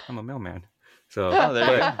because I'm a mailman. So Oh,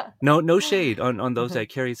 there you go. no shade on those that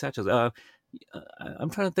carry satchels. I'm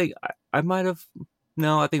trying to think. I might have.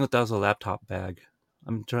 No, I think that was a laptop bag.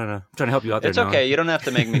 I'm trying to help you out there. It's Noah. okay. You don't have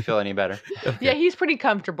to make me feel any better. Yeah, he's pretty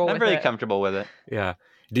comfortable I'm with very it. comfortable with it. Yeah.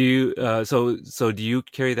 Do you? So do you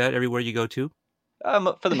carry that everywhere you go to?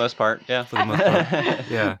 For the most part, yeah. For the most part.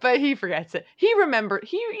 Yeah. But he forgets it. You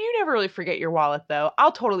never really forget your wallet though.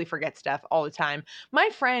 I'll totally forget stuff all the time. My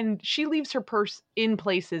friend, she leaves her purse in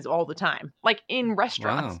places all the time, like in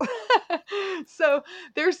restaurants. Wow. So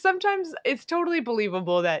there's sometimes it's totally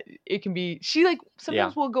believable that it can be, she like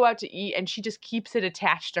sometimes will go out to eat and she just keeps it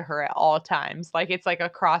attached to her at all times. Like it's like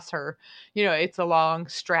across her, it's a long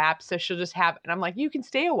strap. So she'll just have, and I'm like, you can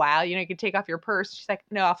stay a while, you can take off your purse. She's like,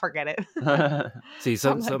 no, I'll forget it. See,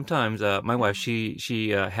 sometimes my wife, she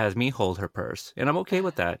has me hold her purse, and I'm okay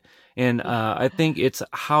with that. And I think it's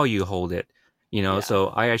how you hold it, So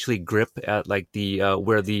I actually grip at like the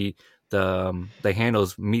where the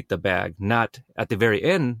handles meet the bag, not at the very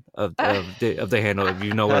end of the handle. If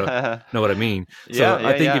you know what I mean. So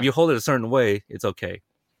I think if you hold it a certain way, it's okay.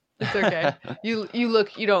 It's okay. You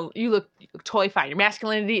look totally fine. Your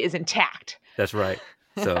masculinity is intact. That's right.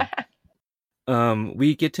 So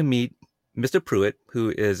we get to meet Mr. Pruitt,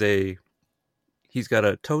 who is he's got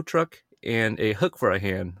a tow truck and a hook for a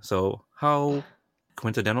hand. So how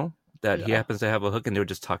coincidental that he happens to have a hook, and they were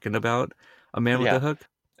just talking about a man with a hook.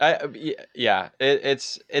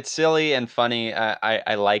 It's silly and funny.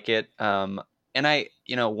 I like it. And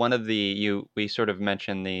one of we sort of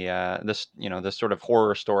mentioned this sort of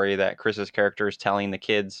horror story that Chris's character is telling the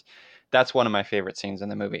kids. That's one of my favorite scenes in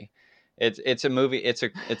the movie. It's a movie. It's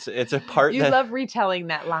a part you love retelling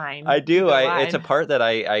that line. I do. It's a part that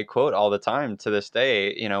I quote all the time to this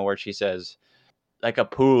day. Where she says, like a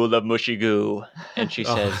pool of mushy goo, and she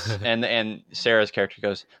says, and Sarah's character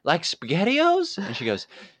goes, like SpaghettiOs, and she goes,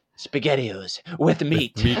 SpaghettiOs with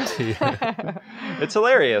meat. It's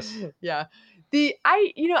hilarious. Yeah.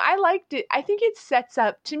 I liked it. I think it sets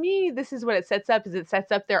up, to me, this is what it sets up, is it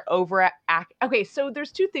sets up their overact. Okay, so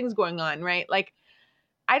there's two things going on, right? Like,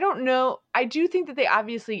 I don't know. I do think that they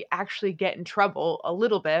obviously actually get in trouble a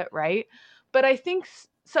little bit, right? But I think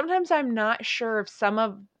sometimes I'm not sure if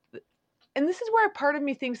and this is where a part of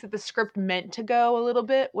me thinks that the script meant to go a little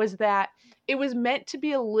bit, was that it was meant to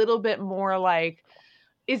be a little bit more like,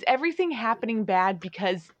 is everything happening bad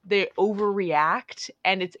because they overreact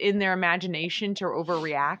and it's in their imagination to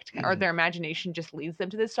overreact, or their imagination just leads them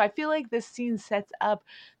to this? So I feel like this scene sets up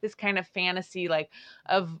this kind of fantasy, like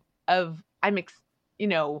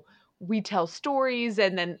we tell stories,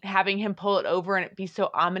 and then having him pull it over and it be so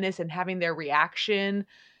ominous and having their reaction,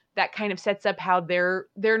 that kind of sets up how they're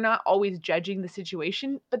not always judging the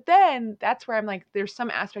situation. But then that's where I'm like, there's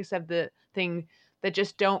some aspects of the thing that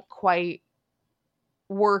just don't quite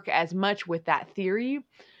work as much with that theory.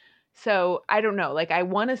 So I don't know. Like, I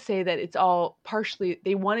want to say that it's all partially,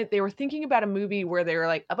 they were thinking about a movie where they were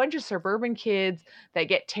like a bunch of suburban kids that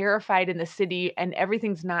get terrified in the city and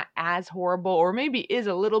everything's not as horrible, or maybe is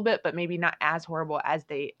a little bit, but maybe not as horrible as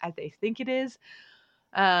they think it is.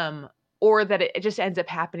 Or that it just ends up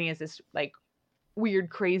happening as this like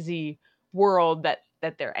weird, crazy world that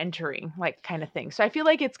they're entering, like, kind of thing. So I feel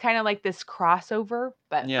like it's kind of like this crossover,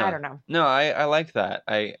 but I don't know. No, I like that.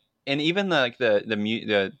 And even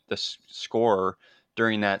the score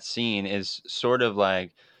during that scene is sort of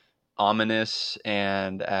like ominous,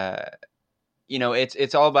 and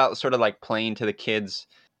it's all about sort of like playing to the kids'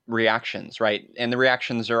 reactions, right? And the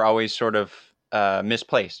reactions are always sort of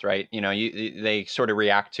misplaced, right? They sort of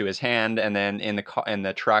react to his hand, and then in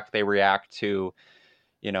the truck they react to,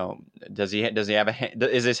 does he have a hand?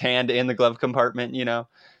 Is his hand in the glove compartment?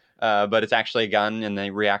 But it's actually a gun, and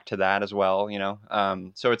they react to that as well.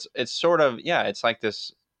 So it's sort of, it's like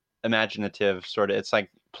this imaginative sort of, it's like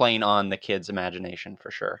playing on the kid's imagination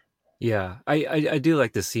for sure. Yeah, I do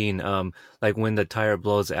like the scene. Like when the tire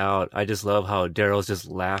blows out, I just love how Daryl's just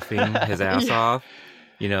laughing his ass off.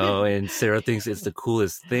 And Sarah thinks it's the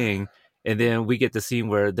coolest thing. And then we get the scene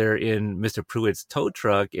where they're in Mr. Pruitt's tow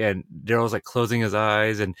truck, and Daryl's like closing his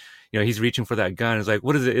eyes, and he's reaching for that gun. It's like,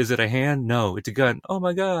 what is it? Is it a hand? No, it's a gun. Oh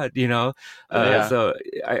my God, So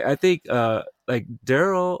I think like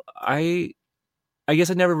Daryl, I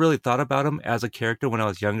guess I never really thought about him as a character when I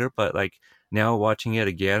was younger, but like now watching it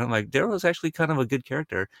again, I'm like, Daryl is actually kind of a good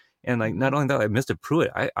character. And like, not only that, like Mr.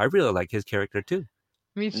 Pruitt, I really like his character too.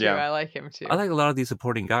 Me too. Yeah. I like him too. I like a lot of these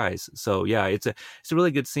supporting guys. So yeah, it's a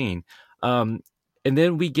really good scene. And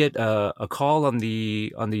then we get a call on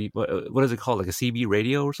the what is it called, like a CB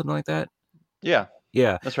radio or something like that? Yeah,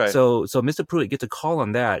 that's right. So Mr. Pruitt gets a call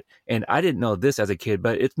on that, and I didn't know this as a kid,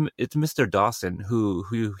 but it's Mr. Dawson who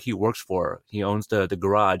he works for. He owns the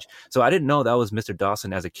garage, so I didn't know that was Mr.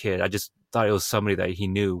 Dawson as a kid. I just thought it was somebody that he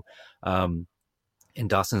knew. And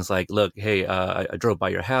Dawson's like, look, hey, I drove by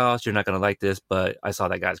your house. You're not gonna like this, but I saw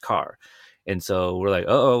that guy's car. And so we're like,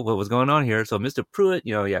 what was going on here? So Mr. Pruitt,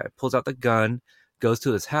 pulls out the gun, goes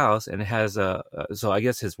to his house, and has so I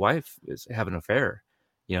guess his wife is having an affair,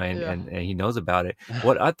 and he knows about it.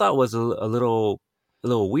 What I thought was a little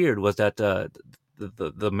weird was that the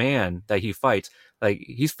the man that he fights, like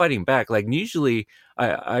he's fighting back. Like usually,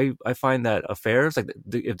 I find that affairs like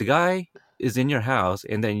if the guy is in your house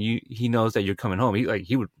and then he knows that you're coming home,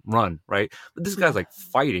 he would run, right? But this guy's like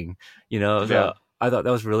fighting, So Yeah. I thought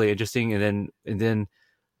that was really interesting. And then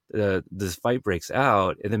this fight breaks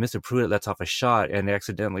out, and then Mr. Pruitt lets off a shot and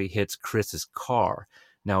accidentally hits Chris's car.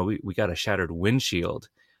 Now we got a shattered windshield.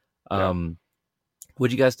 What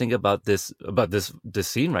do you guys think about this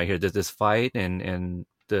scene right here? This fight and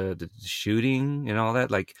the shooting and all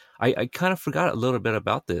that? Like I kind of forgot a little bit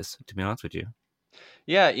about this, to be honest with you.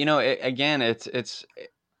 Yeah, again, it's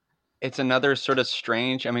another sort of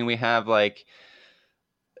strange. I mean, we have like,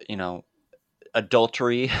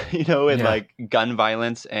 adultery, and like gun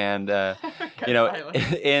violence, and in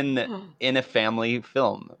a family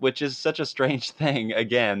film, which is such a strange thing.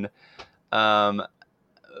 Again, but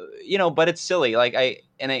it's silly. Like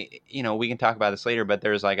we can talk about this later, but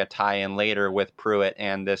there's like a tie-in later with Pruitt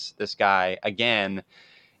and this guy again.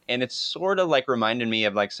 And it's sort of like reminded me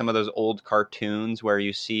of like some of those old cartoons where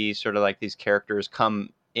you see sort of like these characters come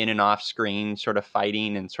in and off screen, sort of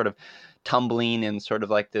fighting and sort of tumbling and sort of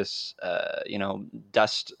like this,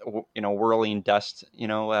 dust, whirling dust,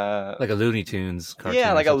 like a Looney Tunes cartoon.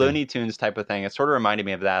 Yeah, like a Looney Tunes type of thing. It sort of reminded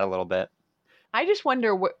me of that a little bit. I just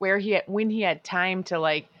wonder when he had time to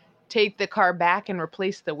like take the car back and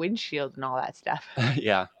replace the windshield and all that stuff.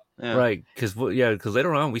 Yeah. Right. Because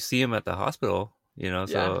later on we see him at the hospital.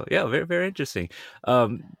 So very, very interesting.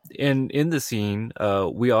 And in the scene,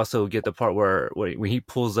 we also get the part where when he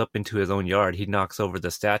pulls up into his own yard, he knocks over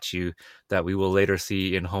the statue that we will later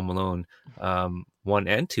see in Home Alone 1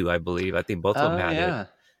 and 2, I believe. I think both of them had it.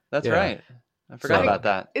 That's right. I forgot about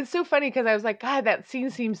that. It's so funny because I was like, God, that scene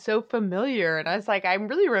seems so familiar. And I was like, I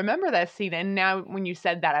really remember that scene. And now when you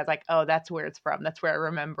said that, I was like, oh, that's where it's from. That's where I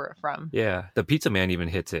remember it from. Yeah. The pizza man even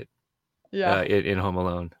hits it. Yeah. In Home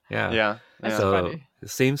Alone. Yeah. Yeah. That's so funny.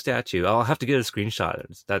 Same statue. I'll have to get a screenshot.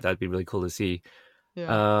 That'd be really cool to see.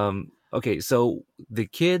 Yeah. Okay, so the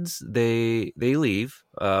kids they leave.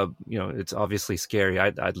 It's obviously scary.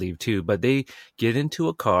 I'd leave too, but they get into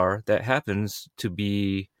a car that happens to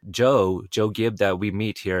be Joe Gibb that we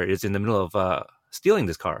meet here is in the middle of stealing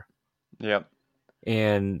this car. Yep.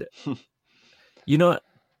 And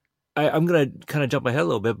I'm gonna kind of jump ahead a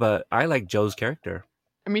little bit, but I like Joe's character.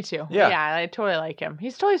 Me too. Yeah. I totally like him.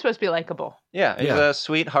 He's totally supposed to be likable. Yeah, he's a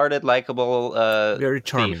sweet-hearted, likable, very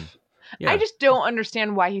charming. thief. Yeah. I just don't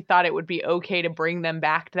understand why he thought it would be okay to bring them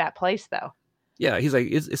back to that place, though. Yeah, he's like,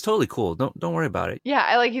 it's totally cool. Don't worry about it.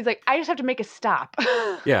 Yeah, he's like, I just have to make a stop.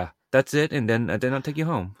 Yeah, that's it, and then I'll take you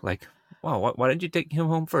home. Like, wow, why didn't you take him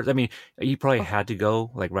home first? I mean, he probably had to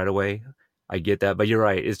go like right away. I get that, but you're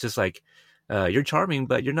right. It's just like, you're charming,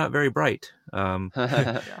 but you're not very bright.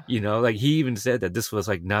 Like he even said that this was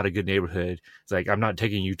like not a good neighborhood. It's like, I'm not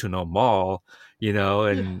taking you to no mall,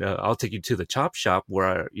 and I'll take you to the chop shop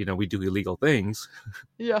where, we do illegal things.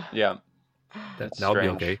 Yeah. Yeah. That'll be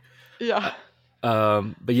okay. Yeah.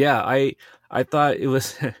 But yeah, I thought it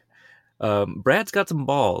was, Brad's got some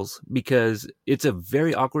balls because it's a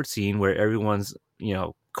very awkward scene where everyone's,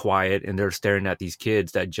 quiet and they're staring at these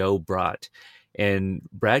kids that Joe brought. And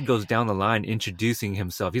Brad goes down the line introducing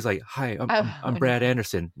himself. He's like, "Hi, I'm Brad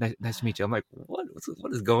Anderson. Nice to meet you." I'm like, "What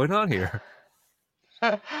is going on here?"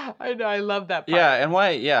 I know. I love that part. Yeah, and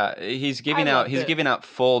why? Yeah, he's giving out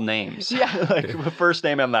full names. Yeah, like first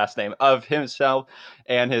name and last name of himself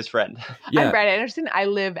and his friend. Yeah. I'm Brad Anderson. I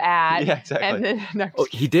live at. Yeah, exactly. And then next. Oh,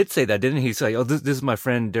 he did say that, didn't he? He's like, "Oh, this is my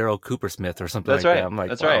friend Daryl Coopersmith or something." That's like right. that. I'm like,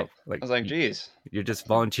 that's wow. right. Like, I was like, "Geez, you're just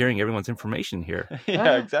volunteering everyone's information here."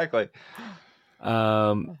 Yeah, exactly.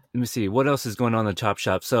 Let me see what else is going on in the chop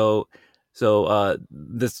shop. So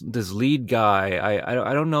this lead guy,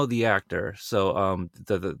 I don't know the actor. So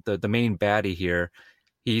the main baddie here,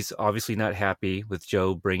 he's obviously not happy with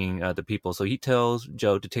Joe bringing the people. So he tells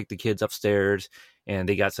Joe to take the kids upstairs, and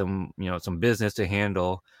they got some business to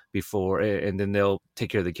handle before, and then they'll take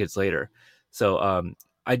care of the kids later. So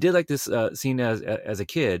I did like this scene as a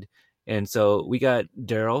kid. And so we got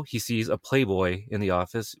Daryl. He sees a Playboy in the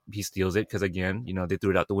office. He steals it because, again, they threw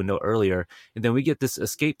it out the window earlier. And then we get this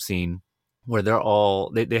escape scene where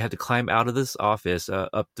they had to climb out of this office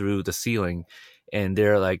up through the ceiling, and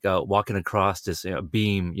they're like walking across this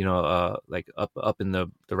beam, like up in the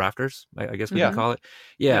rafters, I guess we can call it.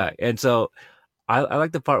 Yeah. And so I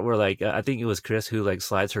like the part where like I think it was Chris who like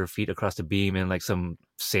slides her feet across the beam and like some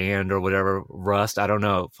sand or whatever rust, I don't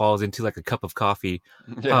know, falls into like a cup of coffee.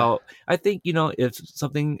 Yeah. I think if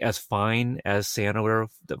something as fine as sand or whatever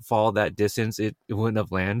fall that distance, it wouldn't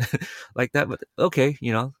have landed like that. But okay,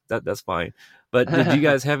 that's fine. But did you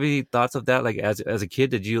guys have any thoughts of that? Like as a kid,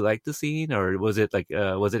 did you like the scene, or was it like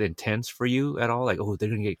was it intense for you at all? Like, oh, they're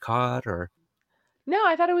gonna get caught, or No,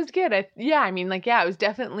 I thought it was good. I mean, like, yeah, it was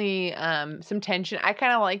definitely some tension. I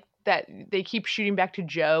kind of like that they keep shooting back to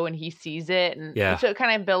Joe and he sees it, and yeah, so it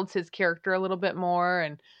kind of builds his character a little bit more.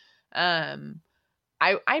 And um,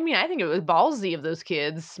 I mean, I think it was ballsy of those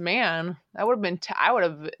kids. Man, that would have been I would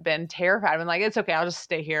have been terrified. I've been like, it's okay, I'll just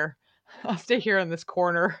stay here. I'll stay here in this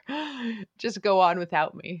corner. Just go on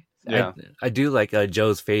without me. So, Yeah. I do like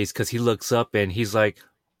Joe's face because he looks up and he's like,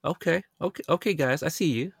 okay, guys, I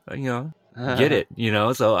see you. You know, get it. You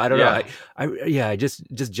know, so I don't know. I just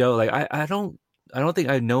Joe. Like I don't think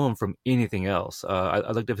I know him from anything else.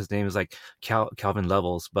 I looked up his name is like Calvin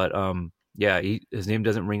Levels, but yeah, his name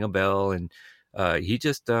doesn't ring a bell, and he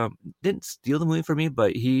just didn't steal the movie for me,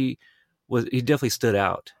 but he definitely stood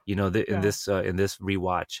out. You know, in this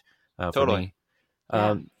rewatch for Totally.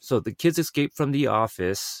 me. So the kids escape from the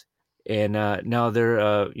office, and now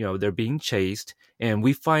they're they're being chased, and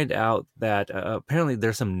we find out that apparently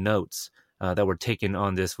there's some notes that were taken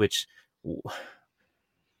on this, which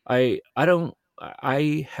I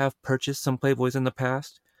have purchased some Playboys in the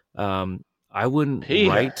past. I wouldn't Peter.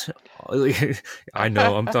 write. I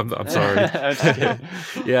know. I'm sorry. I'm just kidding.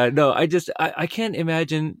 Yeah, no. I can't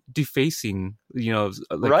imagine defacing. You know,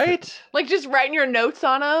 like, Right? like just writing your notes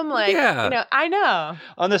on them, like, Yeah. you know, I know.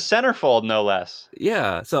 On the centerfold, no less.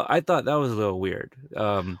 Yeah. So I thought that was a little weird.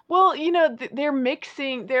 Well, you know, they're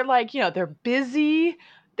mixing. They're like, you know, they're busy.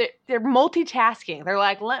 They're multitasking. They're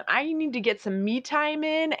like, I need to get some me time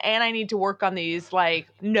in, and I need to work on these like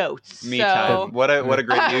notes. Me so, time. What a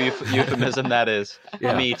great euphemism that is.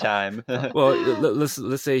 Yeah. Me time. Well,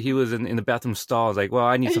 let's say he was in the bathroom stall. Like, well,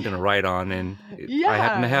 I need something to write on, and I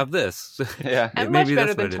happen to have this. Yeah. and Maybe much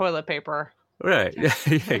better that's than what it- toilet paper. Right. Yeah,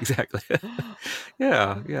 exactly.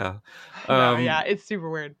 Yeah. No, yeah, it's super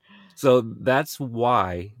weird. So that's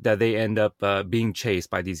why that they end up being chased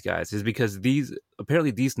by these guys, is because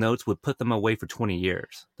apparently these notes would put them away for 20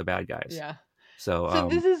 years, the bad guys. Yeah. So,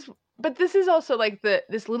 this is also like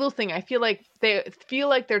this little thing. I feel like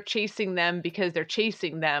they're chasing them because they're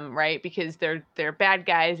chasing them, right? Because they're bad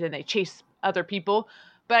guys and they chase other people.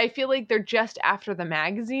 But I feel like they're just after the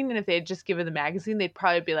magazine, and if they had just given the magazine, they'd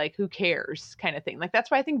probably be like, "Who cares?" kind of thing. Like that's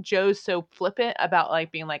why I think Joe's so flippant about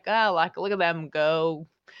like being like, "Oh, like look at them go,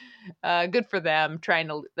 good for them, trying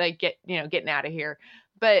to like getting out of here."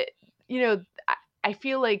 But you know, I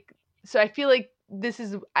feel like this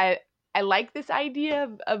is I like this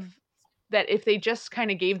idea of that if they just kind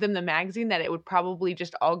of gave them the magazine, that it would probably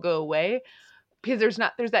just all go away, because there's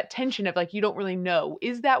that tension of like you don't really know,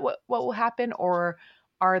 is that what will happen, or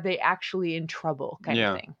are they actually in trouble kind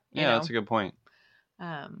of thing. You know? That's a good point.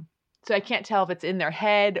 So I can't tell if it's in their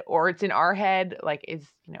head or it's in our head, like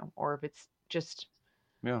or if it's just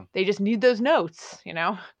they just need those notes,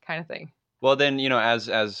 kind of thing. Well, then,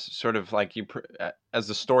 as sort of like as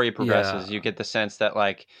the story progresses, you get the sense that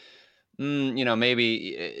like,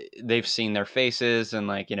 maybe they've seen their faces, and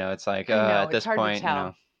like, it's like at this point,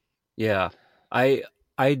 Yeah,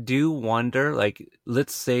 I do wonder, like,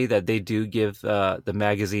 let's say that they do give the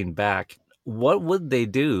magazine back. What would they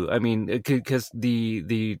do? I mean, because the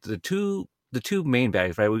two main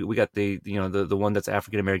bags, right? We got the one that's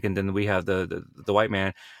African American, then we have the white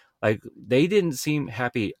man. Like, they didn't seem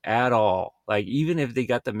happy at all. Like, even if they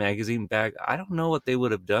got the magazine back, I don't know what they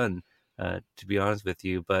would have done, to be honest with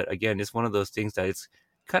you. But again, it's one of those things that it's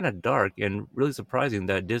kind of dark and really surprising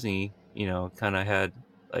that Disney, kind of had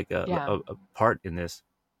like a part in this.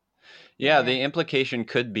 Yeah, the implication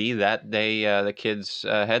could be that the kids'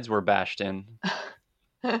 heads were bashed in.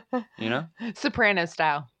 Soprano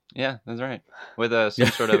style. Yeah, that's right. With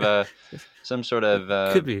some sort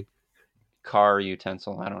of could be car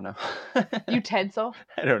utensil. I don't know. Utensil?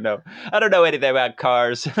 I don't know anything about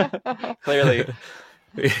cars. Clearly.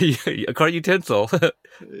 A car utensil.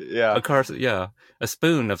 Yeah. A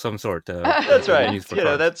spoon of some sort. That's right.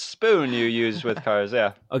 That spoon you use with cars.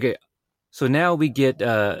 Yeah. Okay. So now we get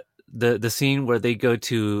the scene where they go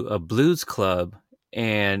to a blues club,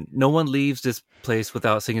 and no one leaves this place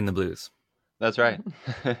without singing the blues. That's right.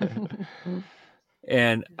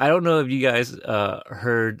 And I don't know if you guys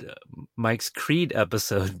heard Mike's Creed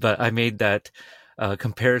episode, but I made that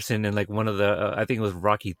comparison in like one of the I think it was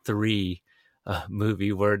Rocky III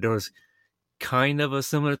movie, where there was kind of a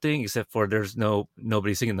similar thing, except for there's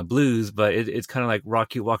nobody singing the blues, but it's kind of like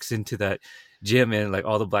Rocky walks into that gym and like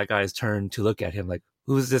all the black guys turn to look at him like,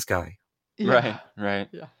 who is this guy? Yeah. Right.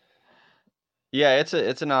 Yeah,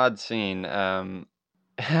 it's an odd scene.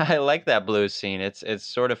 I like that blues scene. It's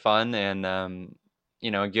sort of fun, and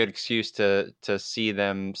a good excuse to see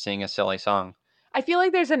them sing a silly song. I feel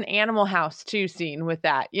like there's an Animal House too scene with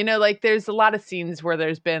that. You know, like there's a lot of scenes where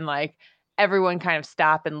there's been like everyone kind of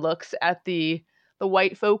stop and looks at the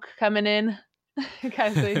white folk coming in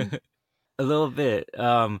kind of thing. A little bit.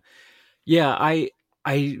 Yeah, I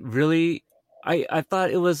really, I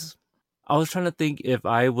thought it was. I was trying to think if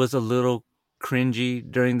I was a little cringy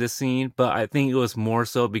during this scene, but I think it was more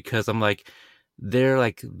so because I'm like, they're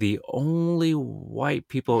like the only white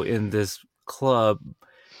people in this club.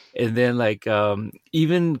 And then like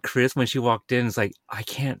even Chris, when she walked in, is like, I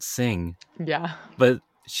can't sing. Yeah. But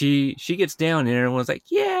she gets down and everyone's like,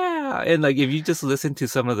 yeah. And like if you just listen to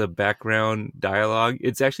some of the background dialogue,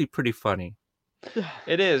 it's actually pretty funny.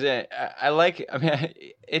 It is. I like. I mean,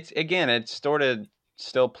 it's again. It sort of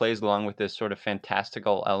still plays along with this sort of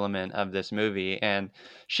fantastical element of this movie, and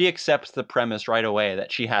she accepts the premise right away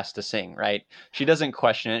that she has to sing. Right? She doesn't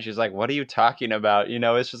question it. She's like, "What are you talking about?" You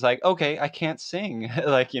know, it's just like, "Okay, I can't sing."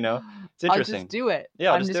 Like, you know, it's interesting. I'll just do it.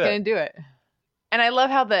 Yeah, I'm just gonna do it. And I love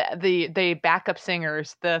how the backup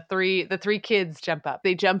singers, the three kids jump up.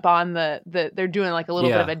 They jump on they're doing like a little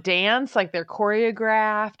bit of a dance, like they're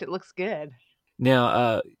choreographed. It looks good.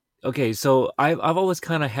 Now, okay, so I've always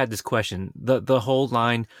kind of had this question. The whole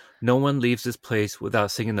line, "No one leaves this place without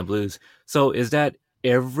singing the blues." So is that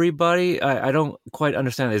everybody? I don't quite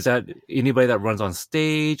understand. Is that anybody that runs on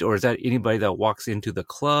stage, or is that anybody that walks into the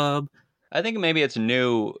club? I think maybe it's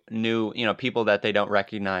new, people that they don't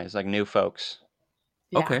recognize, like new folks.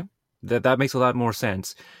 Yeah. Okay, that makes a lot more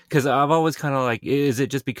sense. Because I've always kind of like, is it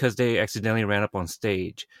just because they accidentally ran up on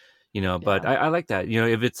stage? You know, but I like that. You know,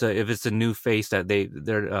 if it's a new face that they're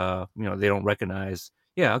they don't recognize.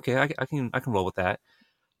 Yeah, okay, I can roll with that.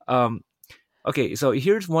 Okay, so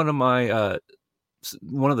here's one of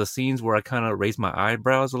the scenes where I kind of raise my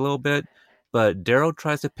eyebrows a little bit. But Daryl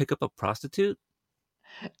tries to pick up a prostitute.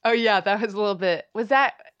 Oh yeah, that was a little bit. Was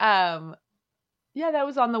that yeah, that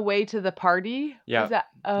was on the way to the party. Yeah. Was that,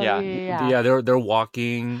 Yeah. They're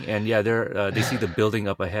walking, and they see the building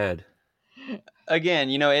up ahead. Again,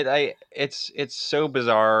 it's so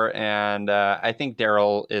bizarre, and I think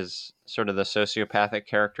Daryl is sort of the sociopathic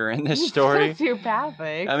character in this story.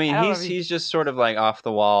 Sociopathic. I mean, he's just sort of like off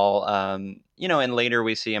the wall. And later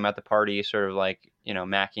we see him at the party, sort of like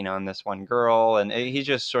macking on this one girl, and he's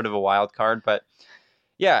just sort of a wild card. But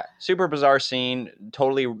yeah, super bizarre scene.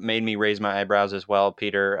 Totally made me raise my eyebrows as well,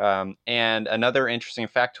 Peter. And another interesting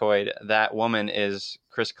factoid: that woman is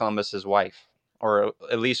Chris Columbus's wife, or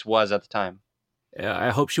at least was at the time. I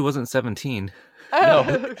hope she wasn't 17.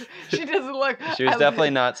 No. She doesn't look. She was definitely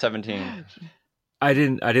not 17. I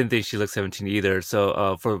didn't think she looked 17 either.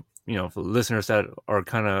 So for listeners that are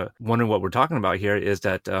kind of wondering what we're talking about here, is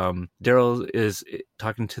that Daryl is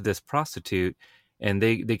talking to this prostitute, and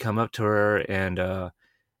they come up to her, and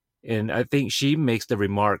I think she makes the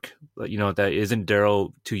remark, that isn't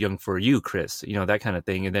Daryl too young for you, Chris, that kind of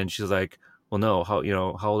thing. And then she's like, well, no,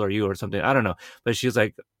 how old are you, or something? I don't know. But she was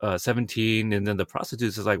like 17. And then the prostitute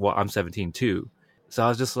is like, well, I'm 17 too. So I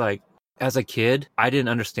was just like, as a kid, I didn't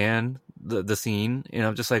understand the scene. And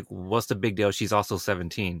I'm just like, what's the big deal? She's also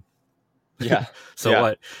 17. Yeah. So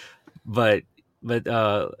what? But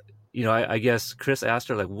I guess Chris asked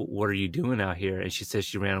her, like, what are you doing out here? And she says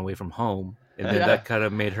she ran away from home. And then that kind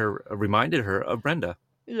of reminded her of Brenda.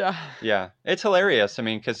 Yeah. Yeah. It's hilarious. I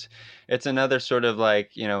mean, because it's another sort of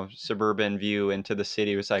like, suburban view into the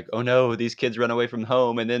city. It's like, oh no, these kids run away from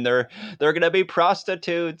home, and then they're going to be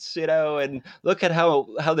prostitutes, and look at how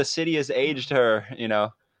the city has aged her,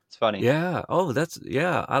 It's funny. Yeah. Oh,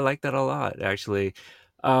 I like that a lot, actually.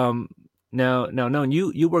 No,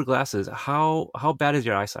 you wear glasses. How bad is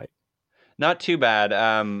your eyesight? Not too bad.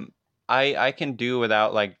 I can do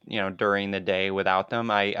without, like, during the day without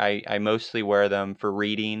them. I mostly wear them for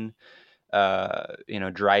reading,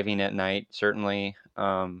 driving at night, certainly.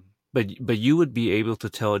 But you would be able to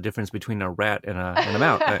tell a difference between a rat and a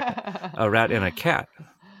mouse, a rat and a cat.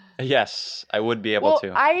 Yes, I would be able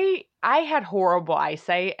to. I had horrible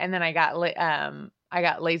eyesight, and then I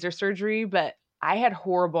got laser surgery, but I had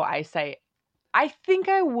horrible eyesight. I think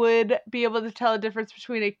I would be able to tell a difference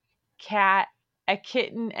between a cat, a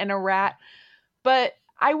kitten, and a rat, but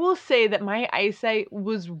I will say that my eyesight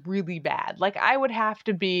was really bad. Like, I would have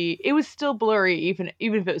to be, it was still blurry even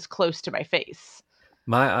if it was close to my face.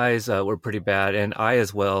 My eyes were pretty bad, and I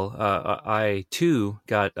as well. I too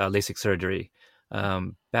got LASIK surgery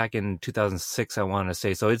back in 2006, I want to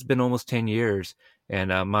say. So it's been almost 10 years, and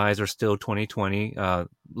my eyes are still 20/20,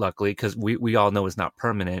 luckily, because we all know it's not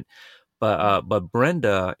permanent. But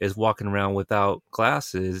Brenda is walking around without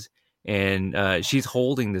glasses, and she's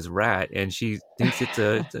holding this rat, and she thinks it's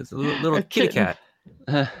a little kitty cat.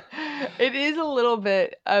 It is a little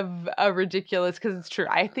bit of a ridiculous because it's true.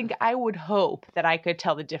 I think I would hope that I could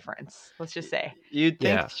tell the difference. Let's just say. You'd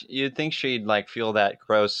think she'd like feel that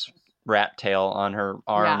gross rat tail on her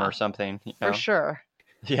arm or something. For sure.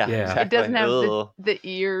 Yeah, exactly. It doesn't have the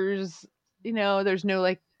ears. There's no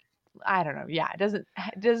like, I don't know. Yeah, it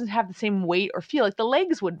doesn't have the same weight or feel. Like the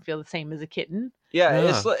legs wouldn't feel the same as a kitten. Yeah,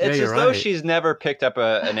 it's as though she's never picked up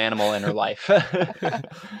an animal in her life.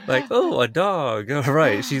 Like, a dog. All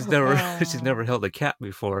right, she's never held a cat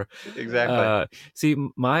before. Exactly. See,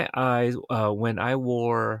 my eyes when I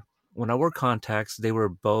wore contacts, they were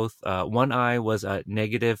both one eye was a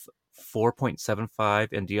negative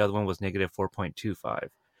 4.75 and the other one was negative 4.25.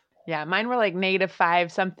 Yeah, mine were like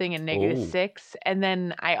 -5 something and -6. And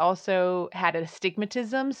then I also had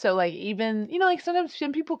astigmatism. So like even, like sometimes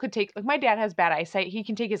some people could take, like my dad has bad eyesight. He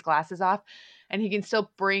can take his glasses off and he can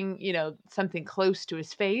still bring, something close to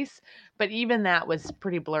his face. But even that was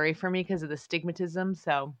pretty blurry for me because of the astigmatism.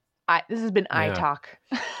 So this has been eye talk.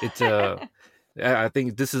 It's I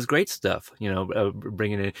think this is great stuff,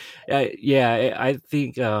 bringing it. I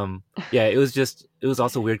think, it was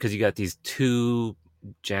also weird because you got these two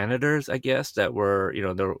janitors, I guess, that were,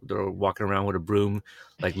 they're walking around with a broom,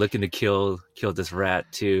 like looking to kill this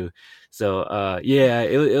rat too. So,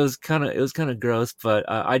 it was kind of gross, but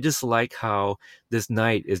I just like how this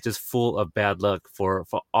night is just full of bad luck for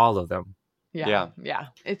all of them. Yeah,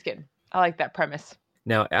 it's good. I like that premise.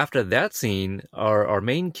 Now, after that scene, our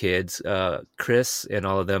main kids, Chris and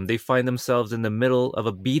all of them, they find themselves in the middle of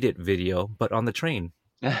a Beat It video, but on the train.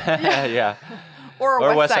 Yeah.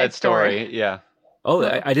 Or West Side Story. Yeah. Oh,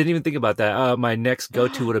 I didn't even think about that. My next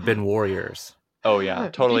go-to would have been Warriors. Oh, yeah.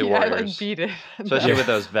 Totally Warriors. I like Beat It. Especially with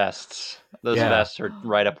those vests. Those vests are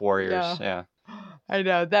right up Warriors. Yeah. I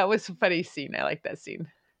know. That was a funny scene. I like that scene.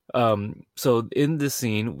 So in this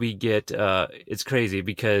scene, we get, it's crazy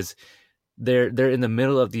because they're in the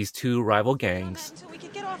middle of these two rival gangs. Until we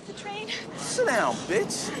could get off the train. Sit down,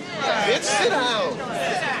 bitch. Bitch, sit down.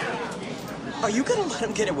 Are you gonna let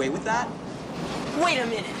him get away with that? Wait a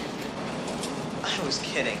minute. I was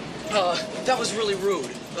kidding. That was really rude.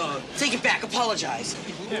 Take it back. Apologize.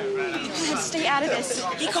 Let's stay out of this.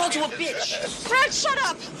 He called you a bitch. Brad, shut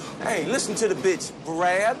up. Hey, listen to the bitch,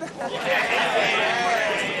 Brad.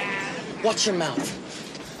 Watch your mouth.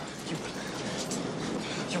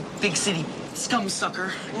 You big city scum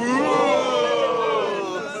sucker.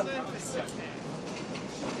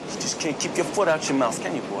 You just can't keep your foot out your mouth,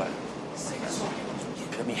 can you, boy?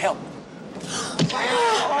 Let me help.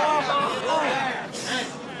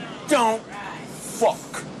 Don't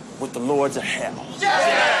fuck with the lords of hell.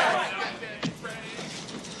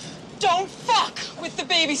 Don't fuck with the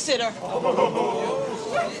babysitter.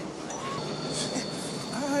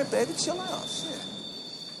 All right, baby, chill out. Shit.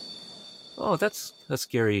 Oh, that's a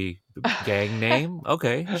scary gang name.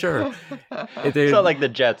 Okay, sure. It's not like the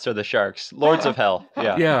Jets or the Sharks. Lords of Hell.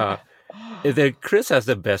 Yeah. Yeah. Then Chris has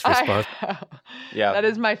the best response. Yeah. That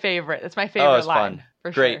is my favorite. That's my favorite it's line. Fun.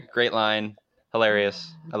 For Great, sure. great line.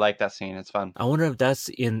 Hilarious. I like that scene. It's fun. I wonder if that's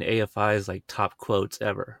in AFI's like top quotes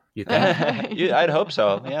ever. You think? I'd hope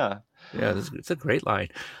so. Yeah. Yeah, it's a great line.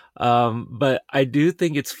 But I do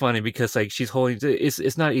think it's funny because like she's holding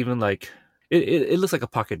it's not even like it looks like a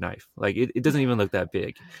pocket knife. Like it doesn't even look that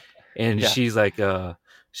big. And she's like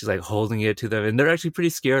holding it to them and they're actually pretty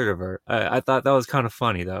scared of her. I thought that was kind of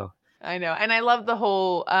funny though. I know. And I love the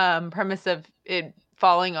whole premise of it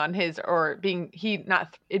falling on his or being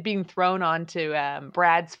thrown onto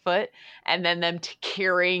Brad's foot and then them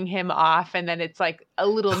carrying him off and then it's like a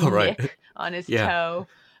little nick on his toe.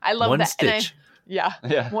 I love one that. Stitch.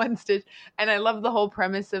 One stitch. And I love the whole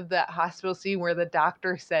premise of that hospital scene where the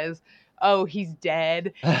doctor says, "Oh, he's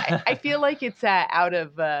dead." I feel like it's out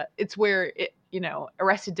of it's where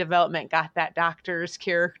Arrested Development got that doctor's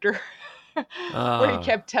character. Where he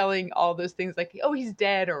kept telling all those things like, "Oh, he's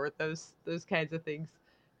dead," or those kinds of things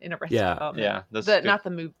in Arrested Development. Yeah, that's not the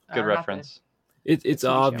movie. Good reference. It's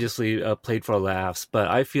obviously played for laughs, but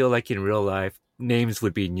I feel like in real life names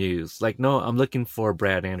would be used. Like, no, I'm looking for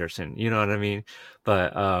Brad Anderson. You know what I mean?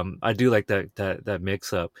 But I do like that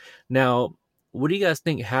mix up. Now, what do you guys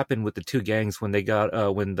think happened with the two gangs when they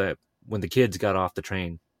got when the kids got off the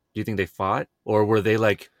train? Do you think they fought, or were they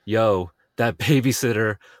like, "Yo, that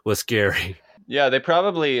babysitter was scary"? Yeah, they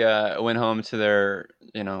probably went home to their,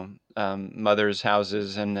 mother's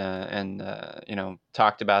houses and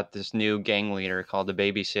talked about this new gang leader called the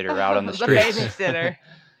babysitter out on the streets. The babysitter.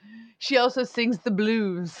 She also sings the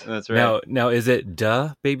blues. That's right. Now is it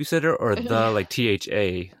the babysitter or the like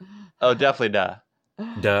THA? Oh, definitely duh.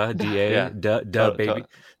 Duh, DA, Yeah. duh, baby.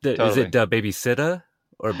 Is Totally. it the babysitter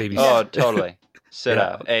or baby? Oh, totally. Sit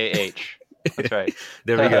up. A-H. That's right.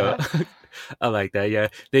 There we go. I like that. Yeah,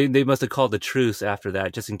 they must have called the truce after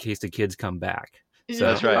that, just in case the kids come back. So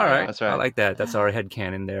That's right. All right, That's right. I like that. That's our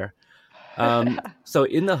headcanon there. So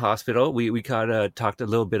in the hospital, we kind of talked a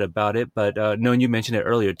little bit about it, but no, you mentioned it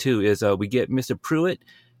earlier too. Is we get Mr. Pruitt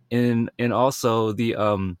and also the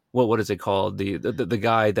what is it called? The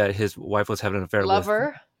guy that his wife was having an affair with.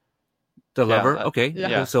 Lover. The lover. Yeah, Okay.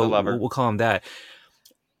 yeah, So the lover. we'll call him that.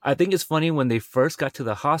 I think it's funny when they first got to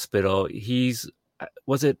the hospital. He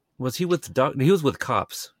was with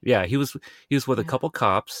cops. Yeah, he was with a couple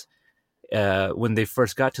cops when they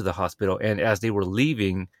first got to the hospital, and as they were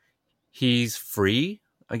leaving, he's free.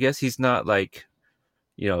 I guess he's not like,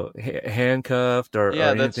 handcuffed or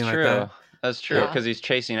anything like that. That's true, because he's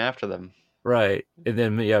chasing after them. Right. And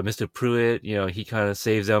then, Mr. Pruitt, he kind of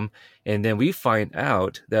saves them. And then we find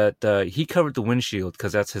out that he covered the windshield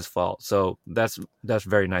because that's his fault. So that's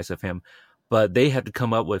very nice of him. But they had to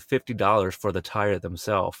come up with $50 for the tire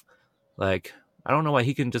themselves. Like, I don't know why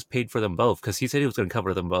he couldn't just paid for them both, because he said he was going to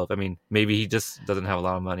cover them both. I mean, maybe he just doesn't have a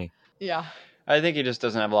lot of money. Yeah. I think he just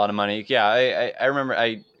doesn't have a lot of money. Yeah, I remember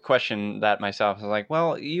I questioned that myself. I was like,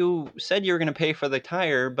 well, you said you were going to pay for the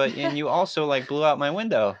tire, and you also like blew out my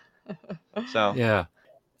window. So yeah,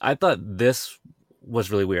 I thought this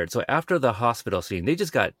was really weird. So after the hospital scene, they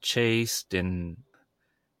just got chased, but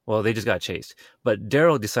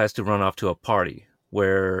Daryl decides to run off to a party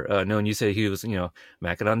where, Nolan, you said he was,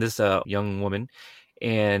 macking on this young woman,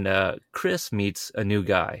 and Chris meets a new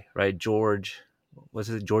guy, right? George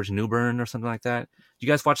Newbern or something like that. You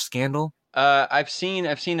guys watch Scandal? I've seen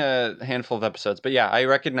a handful of episodes, but yeah, I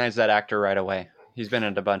recognize that actor right away. He's been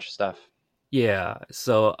in a bunch of stuff. Yeah,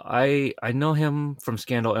 so I know him from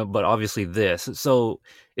Scandal, but obviously this. So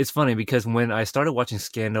it's funny because when I started watching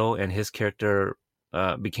Scandal and his character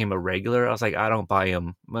became a regular, I was like, I don't buy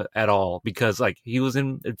him at all, because like he was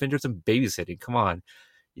in Adventures in Babysitting. Come on,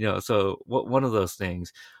 So one of those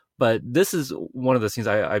things. But this is one of the scenes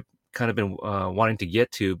I kind of been wanting to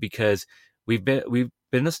get to, because we've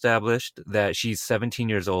been established that she's 17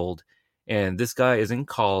 years old. And this guy is in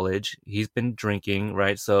college. He's been drinking,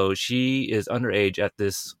 right? So she is underage at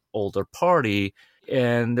this older party,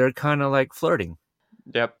 and they're kind of like flirting.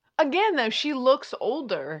 Yep. Again, though, she looks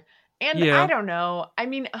older. And Yeah. I don't know. I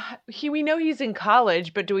mean, we know he's in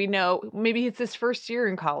college, but do we know maybe it's his first year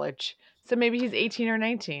in college? So maybe he's 18 or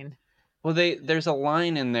 19. Well, there's a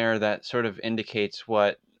line in there that sort of indicates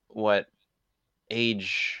what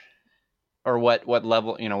age or what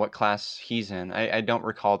level, what class he's in. I don't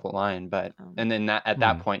recall the line, but and then at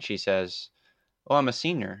that point she says, "Oh, I'm a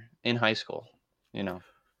senior in high school,"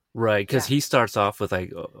 Right, because he starts off with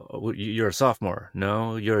like, oh, "You're a sophomore."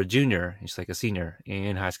 No, you're a junior. He's like a senior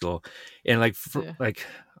in high school, and like,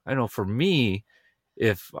 I don't know, for me,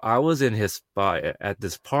 if I was in his spot at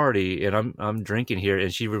this party and I'm drinking here,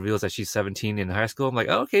 and she reveals that she's 17 in high school, I'm like,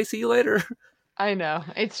 oh, okay, see you later. I know,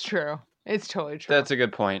 it's true. It's totally true. That's a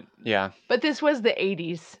good point. Yeah. But this was the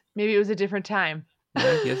 80s. Maybe it was a different time.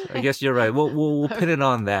 I guess you're right. We'll pin it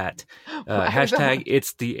on that. Hashtag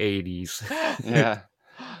it's the 80s. Yeah.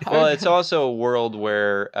 Well, it's also a world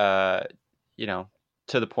where,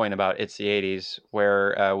 to the point about it's the 80s,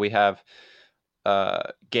 where we have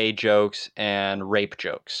gay jokes and rape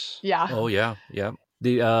jokes. Yeah. Oh, yeah. Yeah.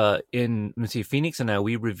 Let's see, Phoenix and I,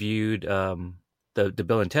 we reviewed the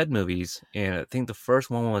Bill and Ted movies, and I think the first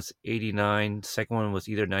one was 89, second one was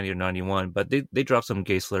either 90 or 91, but they dropped some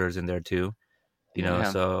gay slurs in there too,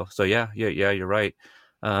 so yeah, you're right.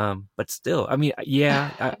 But still, I mean,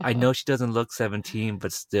 I know she doesn't look 17,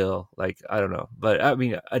 but still, like, I don't know, but I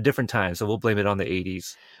mean, a different time, so we'll blame it on the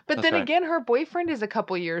 80s. But That's then right. again, her boyfriend is a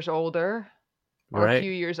couple years older. Or Right. a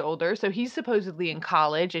few years older, so he's supposedly in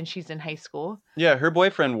college and she's in high school. Yeah, her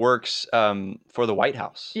boyfriend works for the White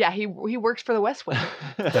House. Yeah, he works for the West Wing.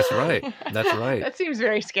 That's right. That's right. That seems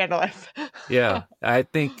very scandalous. Yeah, I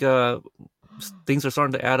think things are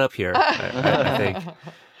starting to add up here. I think.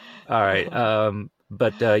 All right.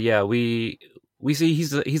 But yeah, we see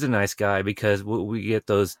he's a nice guy, because we get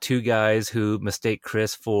those two guys who mistake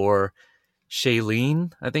Chris for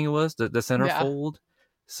Shailene, I think it was the centerfold.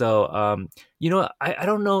 So, I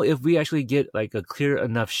don't know if we actually get like a clear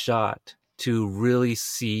enough shot to really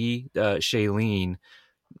see Shailene.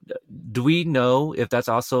 Do we know if that's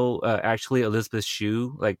also actually Elizabeth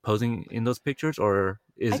Shue, like posing in those pictures, or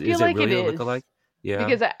is it like really it a is. lookalike? Yeah,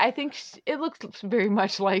 Because I think it looks very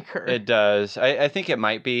much like her. It does. I think it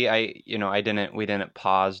might be. We didn't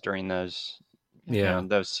pause during those, Yeah.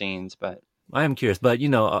 those scenes, but I am curious, but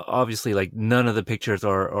obviously, like none of the pictures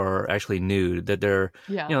are actually nude. That they're,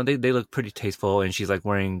 Yeah. they look pretty tasteful, and she's like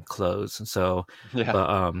wearing clothes. So, Yeah.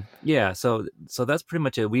 but yeah. So that's pretty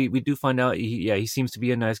much it. We do find out. He seems to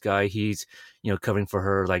be a nice guy. He's covering for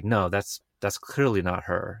her. Like, no, that's clearly not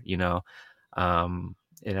her.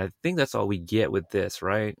 And I think that's all we get with this,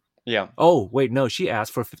 right? Yeah. Oh wait, no, she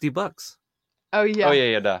asked for $50 Oh yeah. Oh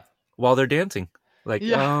yeah, duh. while they're dancing. Like,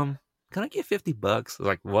 Yeah. can I get $50?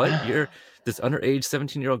 Like, what? You're this underage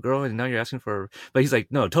 17-year-old girl, and now you're asking for. But he's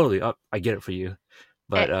like, no, totally, I get it for you.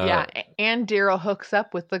 But and Daryl hooks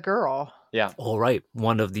up with the girl. Yeah. all right,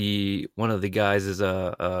 one of the guys is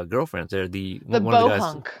a girlfriend. They're The one of the guys,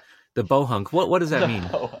 bohunk. the bohunk. What does that mean?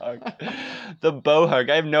 The bohunk.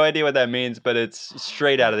 I have no idea what that means, but it's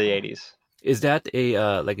straight out of the 80s. Is that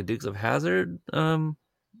a like a Dukes of Hazzard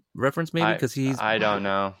reference maybe? Because I don't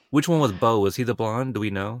know. which one was Bo? Was he the blonde? Do we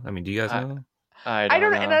know? I mean, do you guys know? I I don't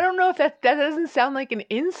don't, know. and I don't know if that doesn't sound like an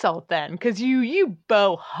insult then, because you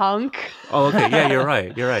bohunk. Oh, okay. Yeah, you're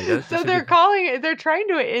right. You're right. That So should they're be- they're trying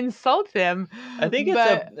to insult him. I think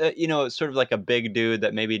but, it's sort of like a big dude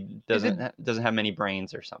that maybe Is it- doesn't have many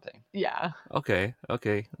brains or something. yeah. Okay.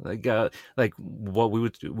 Like what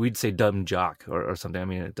we'd say dumb jock or something. I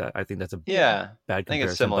mean, I think that's a Yeah. bad think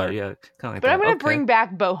it's comparison. similar. But yeah, kind of like But that. I'm gonna Okay. bring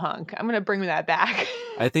back bohunk. I'm gonna bring that back.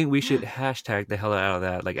 I think we should hashtag the hell out of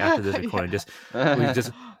that. Like after this Yeah. recording, just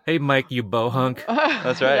hey Mike, you bohunk.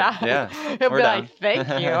 That's right. Yeah. He'll We're be down. like,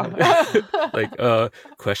 "Thank you." Like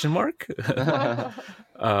question mark.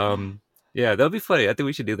 Yeah, that'll be funny. I think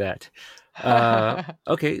we should do that.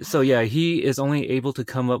 Okay, so yeah, he is only able to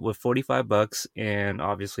come up with $45, and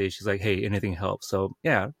obviously she's like, "Hey, anything helps." So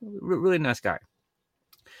yeah, really nice guy.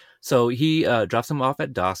 So he drops him off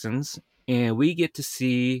at Dawson's, and we get to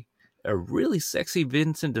see a really sexy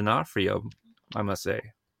Vincent D'Onofrio, I must say.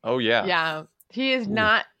 Oh yeah. Yeah, he is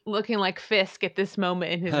not looking like Fisk at this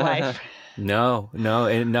moment in his life. No,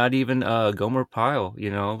 and not even Gomer Pyle,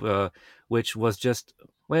 which was just,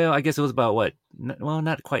 well, I guess it was about what?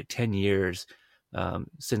 Not quite 10 years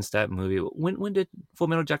since that movie. When did Full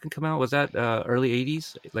Metal Jacket come out? Was that early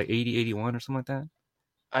 80s, like 80, 81 or something like that?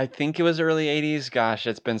 I think it was early 80s. Gosh,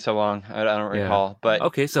 it's been so long. I don't Yeah. recall. But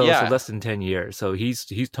Okay, so yeah. less than 10 years. So he's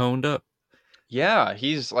toned up. Yeah,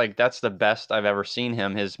 he's like, that's the best I've ever seen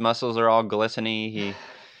him. His muscles are all glistening.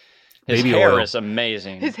 His Baby hair oil. is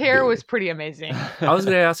amazing. His hair was pretty amazing. I was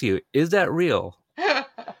going to ask you, is that real?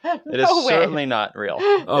 It is No way. certainly not real.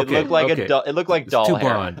 Okay, It looked like okay. it looked like It's doll too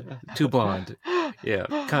hair. blonde. Too blonde. Yeah,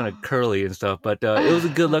 kind of curly and stuff. But it was a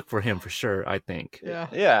good look for him for sure, I think. Yeah.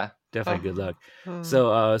 Yeah. Definitely good luck. Hmm.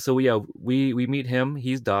 So yeah, we meet him.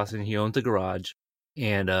 He's Dawson. He owns a garage,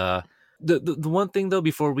 and the one thing though,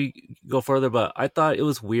 before we go further, but I thought it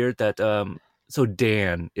was weird that so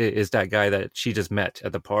Dan is that guy that she just met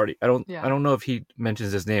at the party. I don't know if he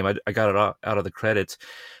mentions his name. I got it out of the credits,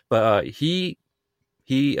 but he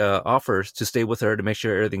offers to stay with her to make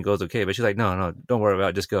sure everything goes okay. But she's like, no, don't worry about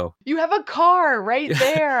it. Just go. You have a car right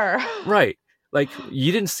there. Right. Like,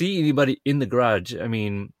 you didn't see anybody in the garage. I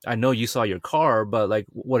mean, I know you saw your car, but like,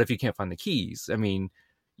 what if you can't find the keys? I mean,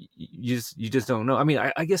 you just don't know. I mean,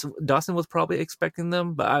 I guess Dawson was probably expecting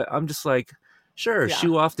them, but I'm just like, sure, Yeah.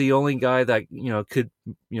 shoo off the only guy that, could,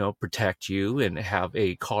 protect you and have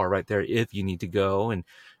a car right there if you need to go. And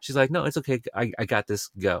she's like, no, it's okay. I got this.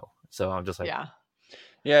 Go. So I'm just like, Yeah.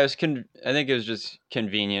 Yeah, it was I think it was just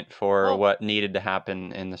convenient for Well- what needed to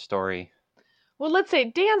happen in the story. Well, let's say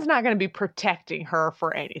Dan's not going to be protecting her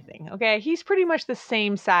for anything. Okay. He's pretty much the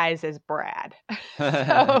same size as Brad.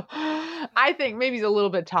 So I think maybe he's a little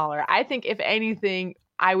bit taller. I think if anything,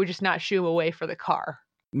 I would just not shoo him away for the car.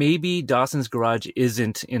 maybe Dawson's garage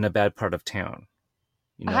isn't in a bad part of town.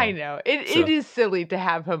 I know. It is silly to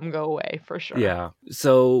have him go away for sure. Yeah.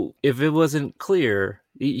 So if it wasn't clear,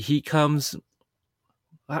 he comes.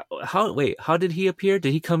 How did he appear?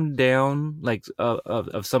 Did he come down like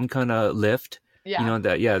of some kind of lift? Yeah.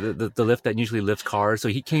 The lift that usually lifts cars. So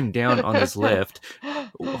he came down on this lift,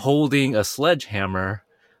 holding a sledgehammer,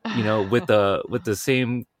 with the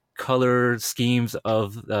same color schemes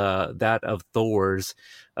of that of Thor's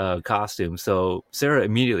costume. So Sarah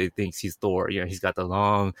immediately thinks he's Thor. He's got the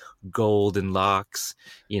long golden locks.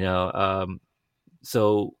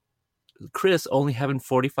 So Chris only having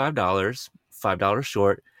 $45, $5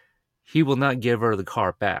 short, he will not give her the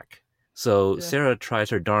car back. So Sarah tries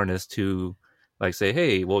her darndest to say,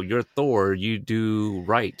 hey, well, you're Thor, you do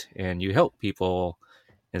right and you help people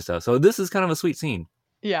and stuff. So this is kind of a sweet scene.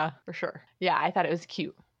 Yeah, for sure. Yeah, I thought it was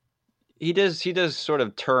cute. He does sort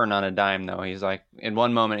of turn on a dime though. He's like, in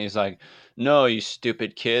one moment he's like, no, you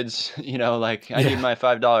stupid kids, I need my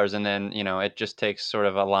 $5. And then, it just takes sort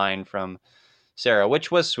of a line from Sarah, which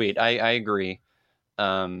was sweet. I agree.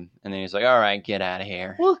 And then he's like, all right, get out of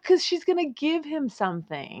here. Well, because she's gonna give him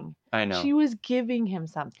something. I know. She was giving him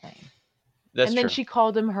something. That's and then true. she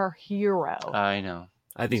called him her hero. I know.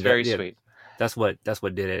 I think It's very yeah, sweet. That's what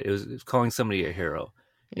did it. It was calling somebody a hero.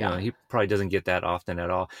 You know, he probably doesn't get that often at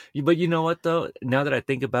all. But you know what, though? Now that I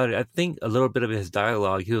think about it, I think a little bit of his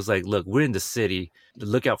dialogue, he was like, look, we're in the city.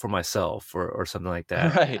 Look out for myself or something like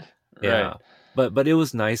that. Right. Yeah. Right. But it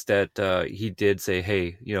was nice that he did say,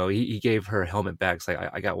 hey, you know, he gave her helmet back. It's like,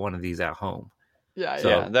 I got one of these at home. Yeah, So,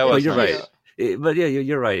 Yeah, that was you're nice. right. But yeah,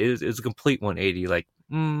 you're right. It was a complete 180. Like,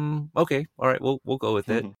 okay, all right, we'll go with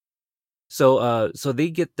it. Mhm. So they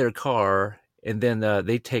get their car and then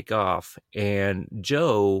they take off. And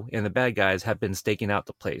Joe and the bad guys have been staking out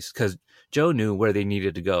the place because Joe knew where they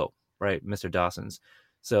needed to go, right, Mr. Dawson's.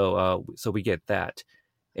 So we get that,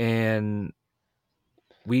 and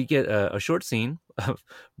we get a short scene of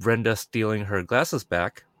Brenda stealing her glasses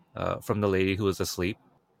back from the lady who was asleep,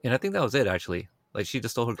 and I think that was it actually. Like she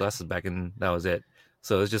just stole her glasses back, and that was it.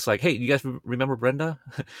 So it's just like, hey, you guys remember Brenda?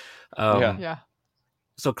 Yeah. Yeah.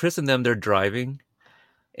 So Chris and them, they're driving,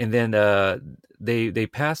 and then they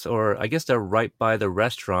pass, or I guess they're right by the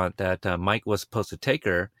restaurant that Mike was supposed to take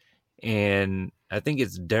her, and I think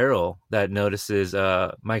it's Daryl that notices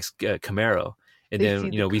Mike's Camaro, and They then see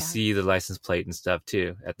you the know we car. see the license plate and stuff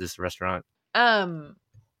too at this restaurant.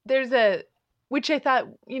 There's which I thought,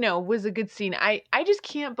 was a good scene. I just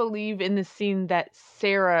can't believe in the scene that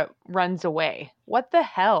Sarah runs away. What the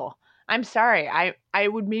hell? I'm sorry. I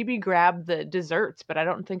would maybe grab the desserts, but I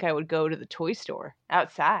don't think I would go to the toy store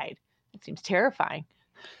outside. It seems terrifying.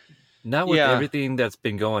 Not with Yeah. everything that's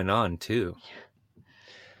been going on too.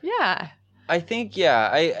 Yeah. I think,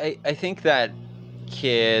 I think that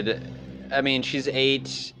kid, I mean, she's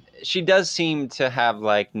 8. She does seem to have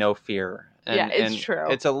like no fear. Yeah, it's and true.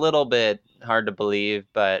 It's a little bit hard to believe,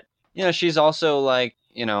 but she's also like,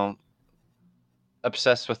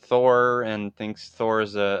 obsessed with Thor and thinks Thor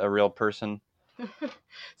is a real person.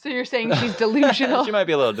 So you're saying she's delusional? She might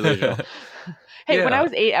be a little delusional. Hey, when Yeah. I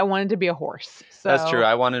was 8, I wanted to be a horse. So. That's true.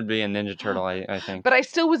 I wanted to be a Ninja Turtle, I think. But I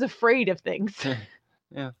still was afraid of things.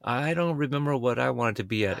 I don't remember what I wanted to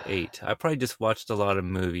be at 8. I probably just watched a lot of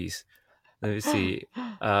movies. Let me see.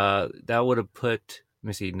 That would have put,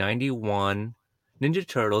 91. Ninja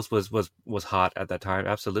Turtles was hot at that time.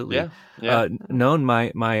 Absolutely. Yeah. Known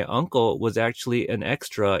my uncle was actually an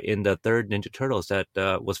extra in the third Ninja Turtles that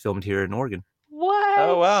was filmed here in Oregon. What?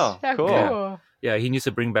 Oh, wow. How Cool. cool. Yeah, he used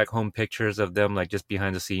to bring back home pictures of them, like just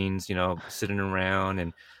behind the scenes, sitting around,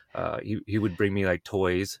 and he would bring me like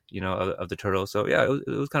toys, of the turtles. So yeah, it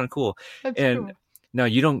was kind of cool. That's And cool. now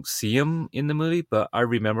you don't see him in the movie, but I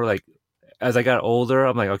remember like as I got older,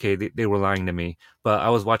 I'm like, okay, they were lying to me. But I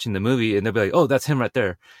was watching the movie, and they'd be like, oh, that's him right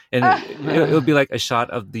there, and it would be like a shot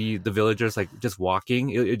of the villagers like just walking.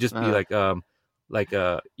 It'd just be like where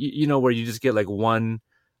you just get like one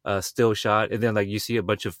still shot, and then like you see a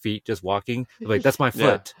bunch of feet just walking. Like that's my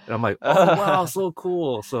foot, and I'm like, oh wow, so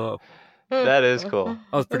cool. So That is cool.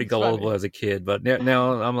 I was pretty That's gullible funny. as a kid, but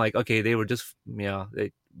now I'm like, okay, they were just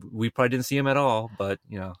we probably didn't see him at all, but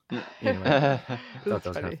anyway, I thought that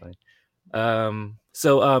was kind of funny.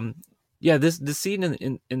 Yeah, this scene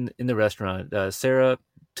in the restaurant, Sarah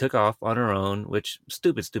took off on her own, which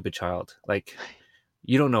stupid child. Like,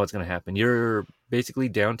 you don't know what's gonna happen. You're basically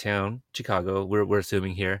downtown Chicago. We're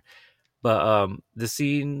assuming here, but the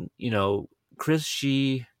scene, Chris,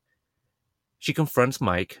 she confronts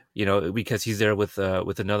Mike, because he's there with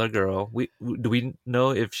another girl. Do we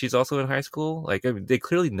know if she's also in high school? Like, I mean, they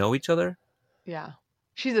clearly know each other. Yeah.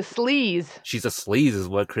 She's a sleaze. She's a sleaze, is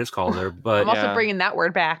what Chris called her. But I'm also Yeah. bringing that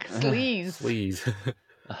word back. Sleaze. sleaze,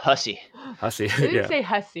 A hussy. hussy. They didn't Yeah, say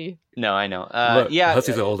hussy. No, I know. But Yeah,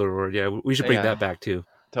 hussy's an older word. Yeah, we should bring Yeah. that back too.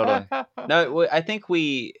 totally. No, I think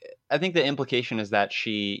the implication is that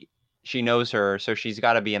she knows her, so she's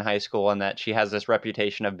got to be in high school, and that she has this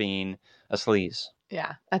reputation of being a sleaze.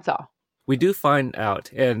 Yeah, that's all. We do find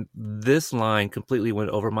out, and this line completely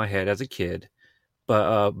went over my head as a kid.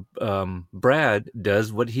 But Brad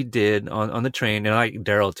does what he did on the train, and like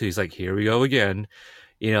Daryl too. He's like, "Here we go again,"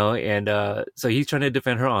 and so he's trying to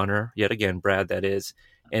defend her honor yet again, Brad, that is.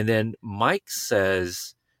 And then Mike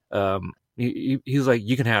says, he's like,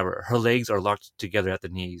 "You can have her. Her legs are locked together at the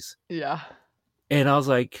knees." Yeah. And I was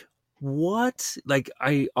like, "What?" Like,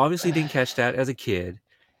 I obviously didn't catch that as a kid.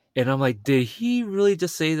 And I'm like, did he really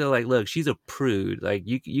just say that? Like, look, she's a prude. Like,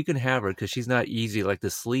 you can have her because she's not easy like the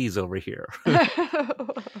sleaze over here.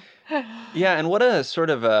 Yeah, and what a sort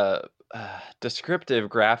of a descriptive,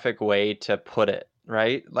 graphic way to put it,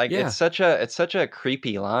 right? Like Yeah. it's such a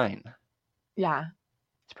creepy line. Yeah.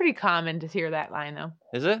 It's pretty common to hear that line, though.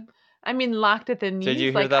 Is it? I mean, locked at the knees. Did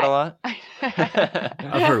you hear like, that a lot?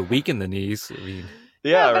 I've heard weak in the knees. I mean,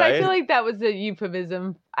 Yeah, but right. I feel like that was a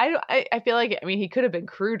euphemism. I feel like, I mean, he could have been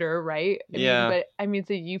cruder, right? I Yeah. mean, but I mean, it's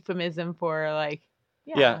a euphemism for like,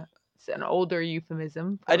 Yeah. it's an older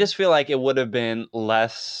euphemism. I for- just feel like it would have been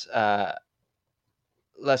less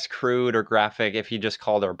crude or graphic if he just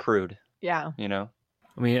called her a prude. yeah. You know?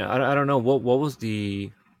 I mean, I don't know what was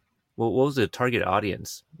the what was the target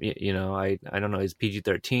audience. You know, I don't know. It's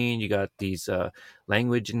PG-13. You got these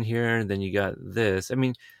language in here, and then you got this. I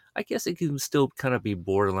mean, I guess it can still kind of be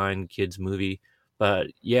borderline kids movie, but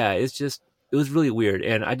yeah, it was really weird.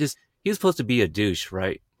 And he was supposed to be a douche,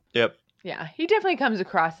 right? Yep. Yeah, he definitely comes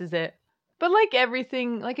across as it. But like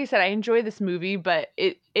everything, like I said, I enjoy this movie, but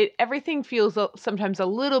everything feels sometimes a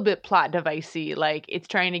little bit plot devicey. Like it's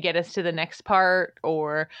trying to get us to the next part,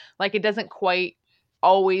 or like it doesn't quite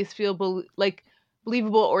always feel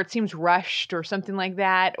believable, or it seems rushed, or something like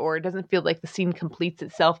that, or it doesn't feel like the scene completes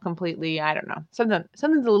itself completely. I don't know.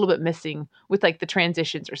 Something's a little bit missing with like the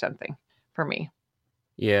transitions or something for me.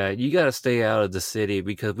 Yeah, you got to stay out of the city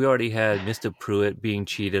because we already had Mr. Pruitt being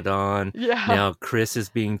cheated on. Yeah. Now Chris is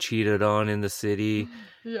being cheated on in the city.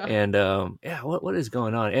 Yeah. And what is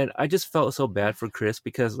going on? And I just felt so bad for Chris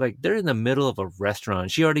because like they're in the middle of a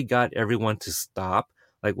restaurant. She already got everyone to stop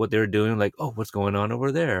like what they're doing. Like, oh, what's going on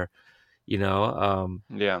over there? You know?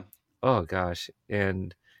 Yeah. Oh gosh.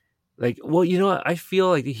 And like, well, you know what? I feel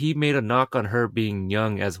like he made a knock on her being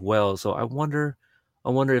young as well. So I wonder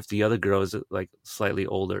if the other girl is like slightly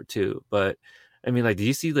older too. But I mean, like, do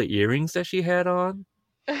you see the earrings that she had on?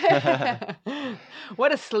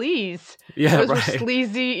 What a sleaze. Yeah, Those were right.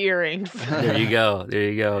 sleazy earrings. There you go.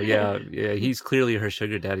 Yeah. He's clearly her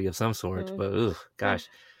sugar daddy of some sort. But gosh.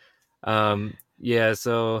 Yeah.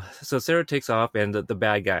 So Sarah takes off, and the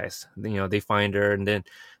bad guys, you know, they find her, and then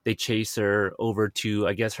they chase her over to,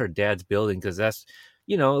 I guess, her dad's building, because that's,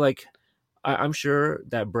 you know, like, I'm sure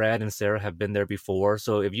that Brad and Sarah have been there before.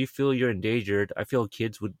 So if you feel you're endangered, I feel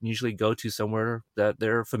kids would usually go to somewhere that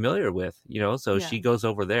they're familiar with, you know. So Yeah. she goes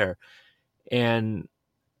over there. And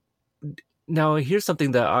now here's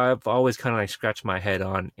something that I've always kind of like scratched my head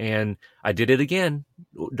on. And I did it again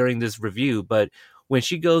during this review. But when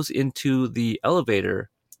she goes into the elevator,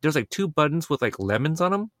 there's like 2 buttons with like lemons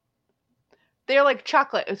on them. They're like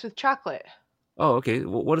chocolate. It's with chocolate. Oh, okay.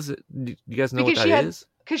 What is it? Do you guys know Because what she that had- is?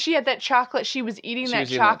 Because she had that chocolate, she was eating She that was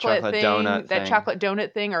eating that chocolate chocolate thing, donut that thing. chocolate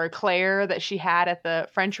donut thing, or eclair that she had at the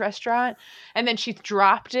French restaurant, and then she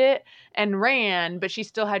dropped it and ran, but she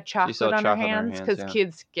still had chocolate still had on her chocolate on her hands hands, because yeah.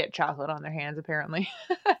 kids get chocolate on their hands apparently.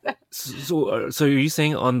 So are you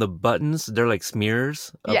saying on the buttons they're like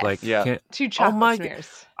smears of Yes. like? Yeah. 2 chocolate my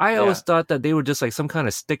smears. I always Yeah. thought that they were just like some kind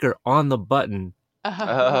of sticker on the button.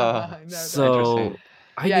 No. So Interesting.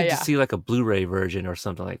 I Yeah, need yeah. to see like a Blu-ray version or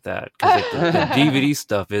something like that, because like, the DVD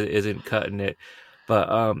stuff isn't cutting it.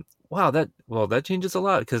 But wow, that changes a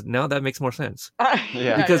lot, because now that makes more sense.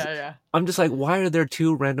 Yeah. Because yeah. I'm just like, why are there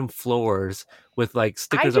 2 random floors with like I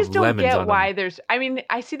stickers just of don't lemons get on why them? there's. I mean,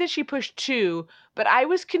 I see that she pushed 2, but I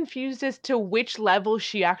was confused as to which level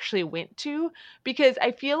she actually went to, because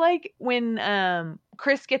I feel like when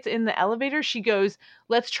Chris gets in the elevator, she goes,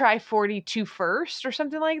 "Let's try 42 first," or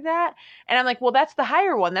something like that. And I'm like, well, that's the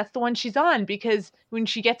higher one. That's the one she's on, because when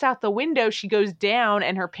she gets out the window, she goes down,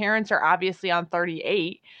 and her parents are obviously on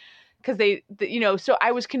 38. Because so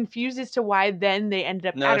I was confused as to why then they ended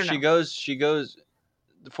up. I No, don't she know. goes.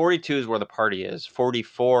 42 is where the party is.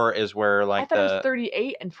 44 is where I like thought it was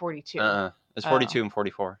 38 and 42. It's 42 and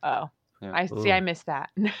 44. Oh, Yeah. I see. Ooh. I missed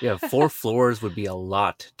that. Yeah, 4 floors would be a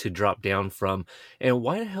lot to drop down from. And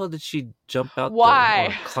why the hell did she jump out? Why?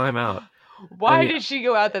 Or climb out? Why I mean, did she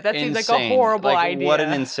go out there? That seems like a Insane. horrible Like, idea. What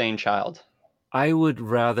an insane child. I would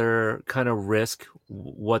rather kind of risk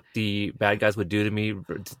what the bad guys would do to me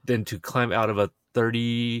than to climb out of a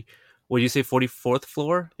 30, what do you say, 44th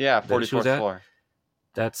floor? Yeah, That she was 44th at? floor.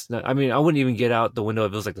 That's not, I mean, I wouldn't even get out the window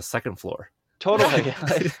if it was like the 2nd floor. Totally.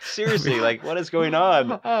 Like, seriously, like what is going on?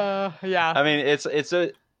 Yeah. I mean,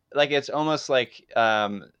 it's almost like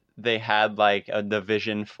they had like a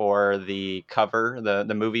division for the cover,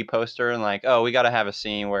 the movie poster, and like, oh, we got to have a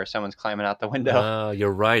scene where someone's climbing out the window.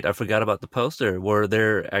 You're right. I forgot about the poster where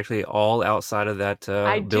they're actually all outside of that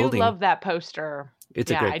I building. do love that poster.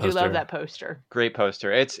 It's a yeah, great I poster. do love that poster. Great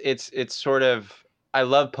poster. It's sort of I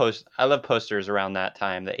love posters around that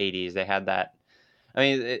time, the 80s. They had that. I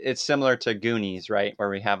mean, it's similar to Goonies, right? Where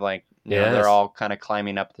we have like, Yes. they're all kind of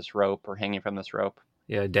climbing up this rope or hanging from this rope.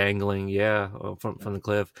 Yeah, dangling. Yeah, from the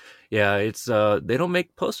cliff. Yeah, it's they don't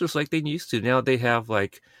make posters like they used to. Now they have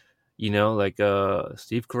like, like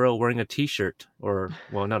Steve Carell wearing a T-shirt, or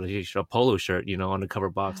well, not a T-shirt, a polo shirt, on the cover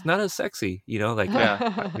box. Not as sexy, like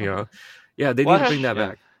yeah, they need to bring that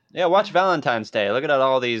back. Yeah, watch Valentine's Day. Look at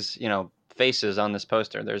all these, faces on this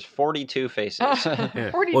poster. There's 42 faces.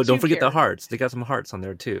 Yeah. 42 Well, don't forget the characters. hearts. They got some hearts on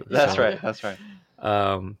there too. That's So, right. That's right.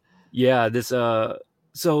 Yeah, this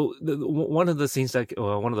so one of the scenes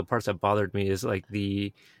one of the parts that bothered me is like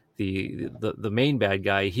the main bad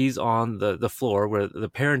guy. He's on the floor where the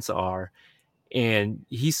parents are, and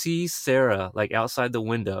he sees Sarah like outside the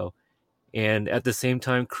window, and at the same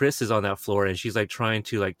time Chris is on that floor, and she's like trying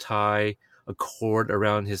to like tie a cord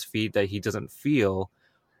around his feet that he doesn't feel,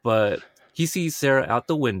 but he sees Sarah out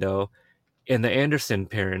the window. And the Anderson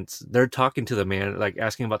parents, they're talking to the man, like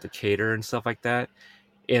asking about the caterer and stuff like that.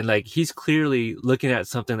 And like he's clearly looking at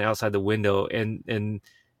something outside the window, and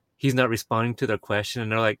he's not responding to their question.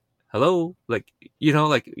 And they're like, "Hello," like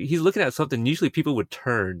like he's looking at something. Usually people would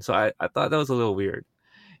turn, so I thought that was a little weird.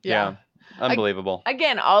 Yeah. Unbelievable.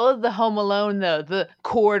 Again, all of the Home Alone though, the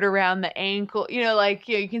cord around the ankle,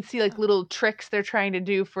 you can see like little tricks they're trying to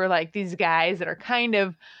do for like these guys that are kind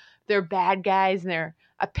of, they're bad guys and they're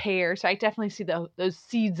a pair. So I definitely see those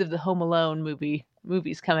seeds of the Home Alone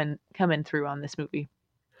movies coming through on this movie.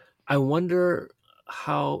 I wonder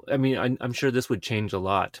how. I mean, I'm sure this would change a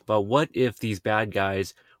lot. But what if these bad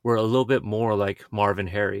guys were a little bit more like Marv and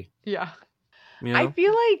Harry? Yeah. You know? I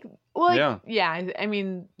feel like, well, Yeah. I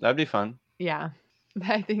mean, That'd be fun. yeah.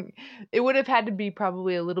 I think it would have had to be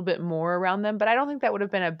probably a little bit more around them, but I don't think that would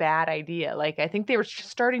have been a bad idea. Like, I think they were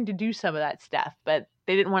starting to do some of that stuff, but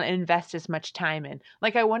they didn't want to invest as much time in.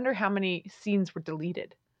 Like, I wonder how many scenes were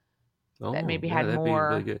deleted that maybe had that'd be more,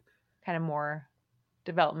 really good. kind of more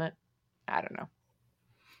development. I don't know.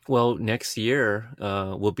 Well, next year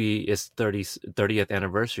will be its 30th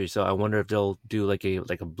anniversary, so I wonder if they'll do like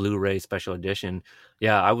a Blu-ray special edition.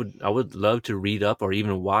 Yeah, I would love to read up or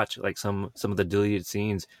even watch like some of the deleted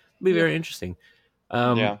scenes. It'd be very interesting.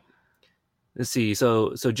 Yeah. Let's see.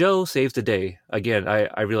 So Joe saves the day again.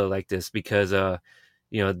 I really like this because the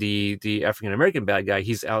African American bad guy,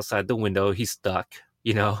 he's outside the window, he's stuck.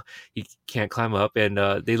 He can't climb up, and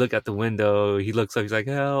they look out the window. He looks up, he's like,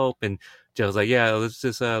 "Help!" And Joe's like, "Yeah, let's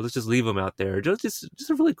just leave him out there." Joe's just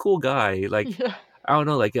a really cool guy. Like, I don't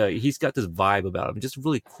know, like he's got this vibe about him. Just a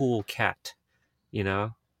really cool cat, Yeah,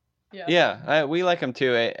 we like him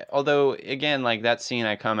too. Although, again, like that scene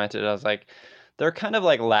I commented, I was like, they're kind of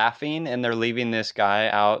like laughing, and they're leaving this guy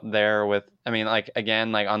out there with, I mean, like,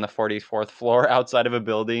 again, like on the 44th floor outside of a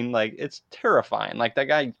building. Like, it's terrifying. Like, that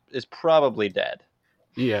guy is probably dead.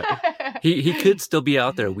 Yeah, he could still be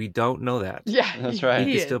out there. We don't know that. Yeah, that's right.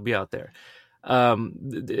 He could still be out there.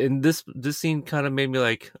 And this scene kind of made me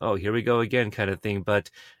like, oh, here we go again, kind of thing. But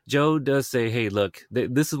Joe does say, "Hey, look,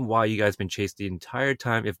 this is why you guys been chased the entire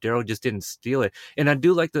time. If Daryl just didn't steal it." And I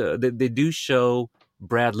do like they do show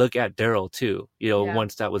Brad look at Daryl too.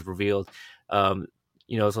 Once that was revealed. So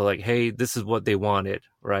like, hey, this is what they wanted,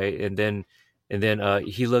 right? And then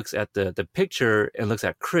he looks at the picture and looks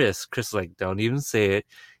at Chris. Chris is like, "Don't even say it."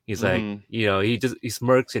 He's like, he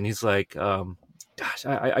smirks and he's like, "Gosh,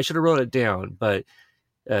 I should have wrote it down." But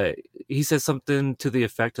he says something to the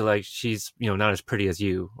effect of like, "She's not as pretty as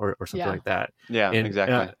you," or something like that. Yeah,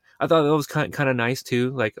 exactly. And I thought that was kind of nice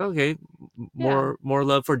too. Like, okay, more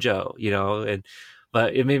love for Joe,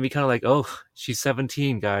 but it made me kind of like, oh, she's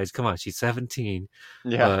 17, guys. Come on, she's 17.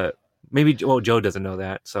 Yeah. Maybe Joe doesn't know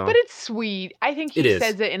that, so. But it's sweet. I think he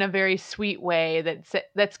says it in a very sweet way.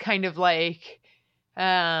 That's kind of like,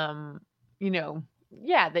 that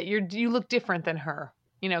you look different than her,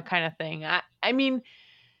 kind of thing. I mean,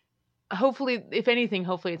 hopefully, if anything,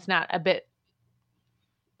 it's not a bit.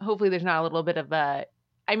 Hopefully, there's not a little bit of a.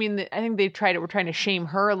 I mean, I think we're trying to shame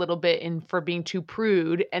her a little bit for being too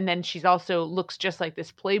prude, and then she's also looks just like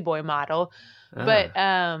this Playboy model, but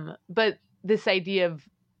this idea of.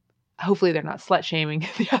 Hopefully they're not slut shaming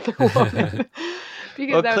the other woman.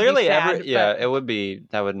 Because that clearly, would be sad,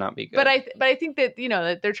 that would not be good. But I think that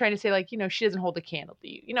that they're trying to say like she doesn't hold a candle to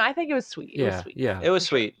you. I think it was sweet. It was sweet. Yeah, it was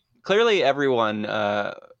sweet. Clearly, everyone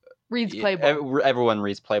reads Playboy. Everyone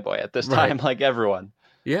reads Playboy at this time. Like everyone.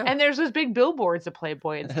 Yeah, and there's those big billboards of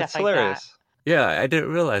Playboy and stuff That's like hilarious. that. Yeah, I didn't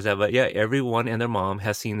realize that, but yeah, everyone and their mom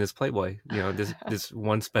has seen this Playboy. This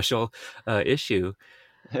one special issue.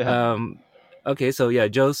 Yeah. Okay, so yeah,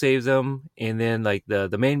 Joe saves him, and then like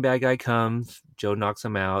the main bad guy comes, Joe knocks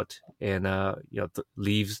him out, and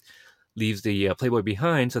leaves the Playboy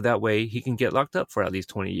behind, so that way he can get locked up for at least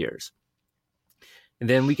 20 years. And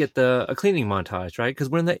then we get a cleaning montage, right? Because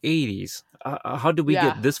we're in the 80s. How did we Yeah.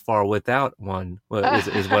 get this far without one? Well,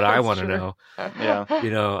 is what I That's want to true. know.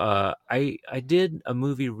 Yeah. I did a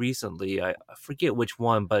movie recently. I forget which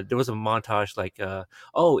one, but there was a montage like it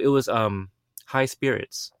was High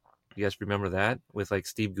Spirits. You guys remember that with like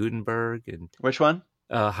Steve Guttenberg and Which one?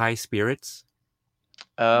 High Spirits?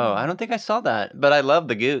 Oh, I don't think I saw that, but I love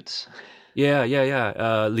the Goots. Yeah.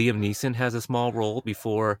 Liam Neeson has a small role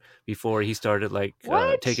before he started like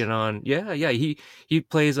What? taking on. Yeah. He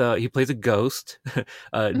plays a ghost.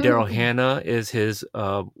 Daryl Hannah is his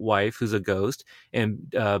wife, who's a ghost, and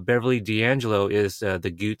Beverly D'Angelo is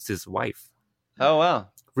the Goots' wife. Oh wow.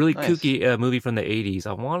 Really Nice. kooky movie from the 80s.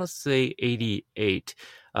 I want to say 88.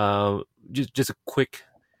 Just a quick,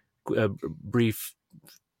 brief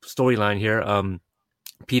storyline here.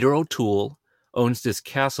 Peter O'Toole owns this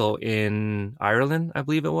castle in Ireland, I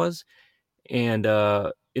believe it was. And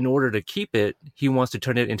in order to keep it, he wants to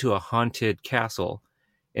turn it into a haunted castle.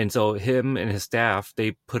 And so him and his staff,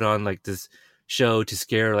 they put on like this show to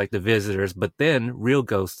scare like the visitors, but then real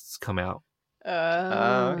ghosts come out. Okay.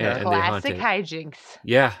 And they haunt Classic it. hijinks.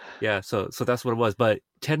 Yeah. So that's what it was. But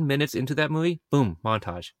 10 minutes into that movie, boom,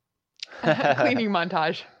 montage. Cleaning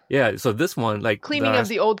montage. Yeah. So this one, like Cleaning of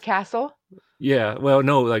the old castle. Yeah. Well,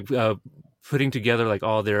 no, like putting together like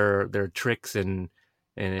all their tricks and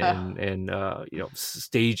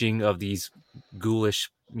staging of these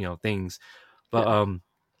ghoulish things. But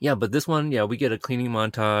but this one, we get a cleaning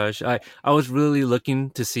montage. I was really looking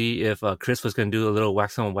to see if Chris was going to do a little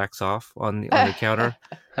wax on, wax off on the counter,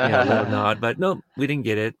 a little nod, but no, we didn't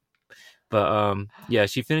get it. But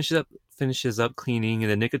she finishes up cleaning in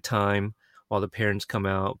the nick of time while the parents come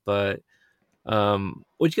out. But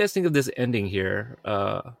what do you guys think of this ending here?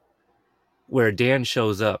 Where Dan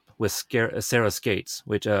shows up with Sarah's skates,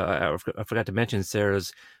 which I forgot to mention.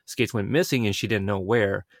 Sarah's skates went missing and she didn't know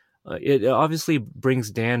where. It obviously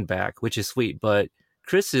brings Dan back, which is sweet. But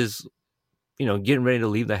Chris is, getting ready to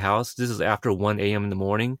leave the house. This is after 1 a.m. in the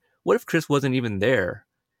morning. What if Chris wasn't even there?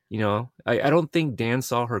 I don't think Dan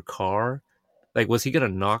saw her car. Like, was he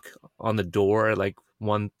going to knock on the door at like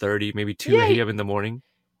 1:30, maybe 2 a.m. in the morning?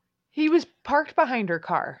 He was parked behind her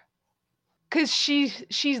car. Because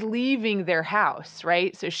she's leaving their house,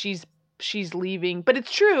 right? So she's leaving. But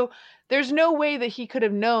it's true. There's no way that he could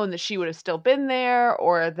have known that she would have still been there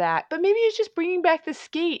or that. But maybe he's just bringing back the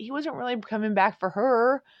skate. He wasn't really coming back for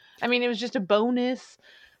her. I mean, it was just a bonus.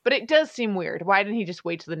 But it does seem weird. Why didn't he just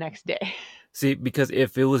wait till the next day? See, because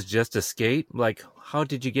if it was just a skate, like, how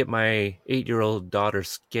did you get my 8-year-old daughter's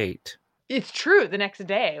skate? It's true. The next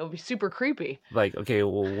day, it would be super creepy. Like, okay,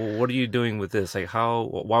 well, what are you doing with this? Like,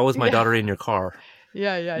 why was my daughter in your car?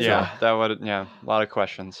 Yeah. That would, a lot of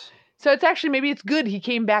questions. So it's actually, maybe it's good he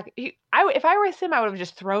came back. If I were him, I would have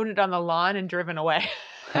just thrown it on the lawn and driven away.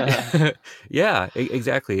 Yeah,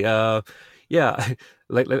 exactly. Like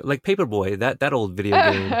Paperboy, that old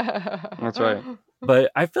video game. That's right.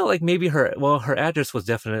 But I felt like maybe her address was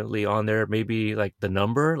definitely on there. Maybe like the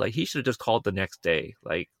number, like he should have just called the next day.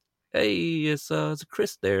 Like, hey, it's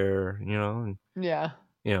Chris there, Yeah.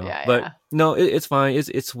 But no, it's fine.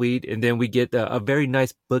 It's sweet. And then we get a very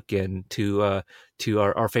nice bookend to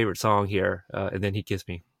our favorite song here. And then he kissed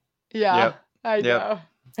me. Yeah. Yep. I know.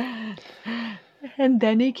 And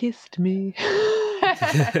then he kissed me.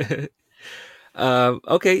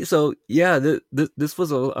 Okay, so yeah, this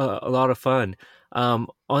was a lot of fun.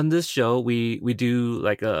 On this show, we do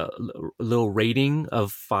like a little rating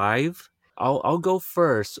of 5. I'll go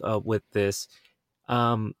first with this.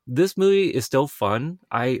 This movie is still fun.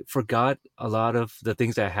 I forgot a lot of the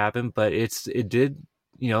things that happened, but it did,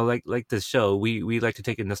 like the show, we like to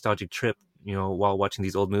take a nostalgic trip, while watching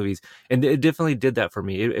these old movies, and it definitely did that for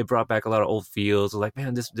me. It brought back a lot of old feels. Like,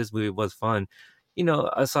 man, this movie was fun.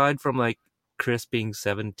 Aside from like Chris being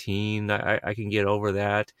 17, I can get over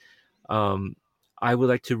that. I would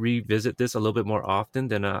like to revisit this a little bit more often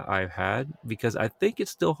than I've had, because I think it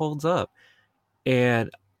still holds up. And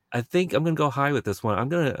I think I'm gonna go high with this one. I'm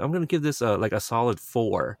gonna give this like a solid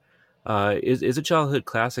 4. It's a childhood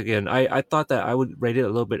classic, and I thought that I would rate it a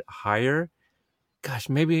little bit higher. Gosh,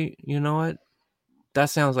 maybe, you know what?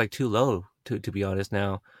 That sounds like too low to be honest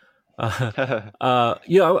now. I'm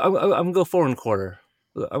gonna go 4 1/4.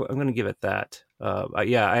 I'm gonna give it that.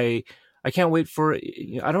 I can't wait for it.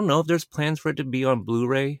 I don't know if there's plans for it to be on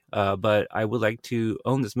Blu-ray, but I would like to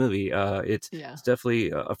own this movie. It's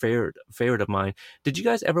definitely a favorite of mine. Did you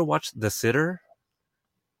guys ever watch The Sitter?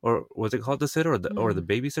 Or was it called The Sitter or the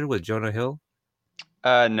Babysitter with Jonah Hill?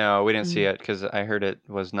 No, we didn't see Mm. it because I heard it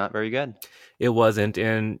was not very good. It wasn't,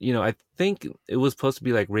 and I think it was supposed to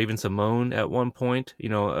be like Raven Simone at one point,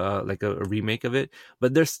 like a remake of it.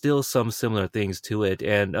 But there's still some similar things to it,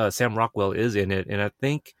 and Sam Rockwell is in it, and I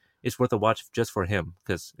think it's worth a watch just for him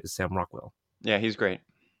because it's Sam Rockwell. Yeah, he's great.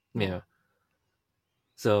 Yeah.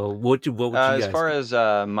 So what would you guys As far think?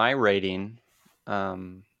 as my rating,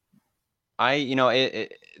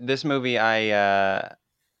 this movie I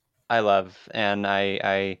love, and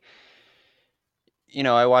I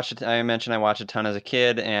watched it. I mentioned I watched a ton as a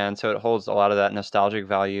kid, and so it holds a lot of that nostalgic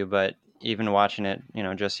value. But even watching it,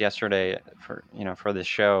 just yesterday for this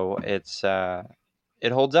show,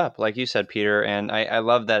 it holds up, like you said, Peter. And I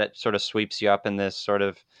love that it sort of sweeps you up in this sort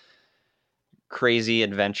of crazy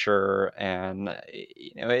adventure, and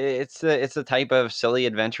it's the type of silly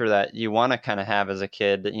adventure that you want to kind of have as a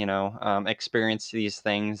kid. Experience these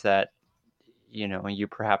things that you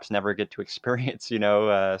perhaps never get to experience.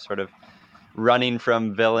 Sort of running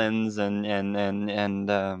from villains and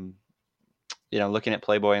looking at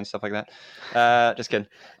Playboy and stuff like that. Just kidding.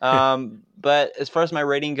 But as far as my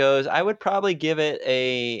rating goes, I would probably give it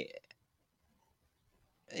a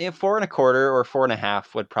 4.25 or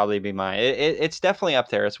 4.5 would probably be mine. It's definitely up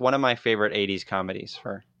there. It's one of my favorite 80s comedies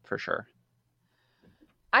for sure.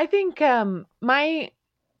 I think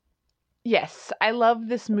yes, I love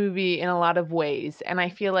this movie in a lot of ways, and I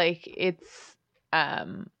feel like it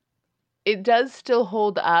does still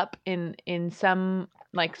hold up in some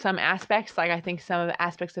aspects. Like, I think some of the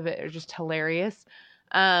aspects of it are just hilarious.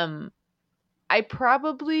 I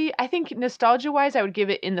think nostalgia wise, I would give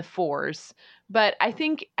it in the 4s, but I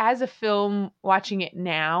think as a film, watching it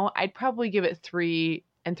now, I'd probably give it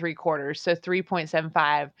 3.75, so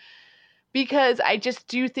 3.75, because I just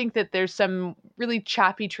do think that there's some really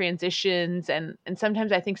choppy transitions, and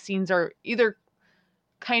sometimes I think scenes are either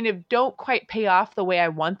kind of don't quite pay off the way I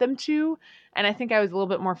want them to. And I think I was a little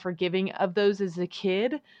bit more forgiving of those as a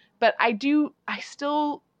kid, but I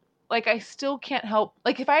still can't help,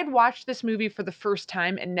 like, if I had watched this movie for the first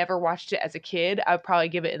time and never watched it as a kid, I would probably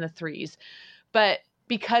give it in the 3s. But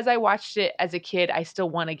because I watched it as a kid, I still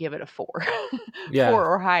want to give it a 4, Yeah. 4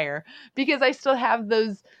 or higher, because I still have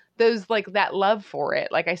those like that love for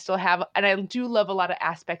it. Like, I still have, and I do love a lot of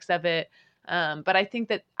aspects of it. But I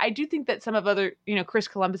do think that some of other, Chris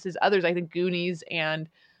Columbus's others, I think Goonies and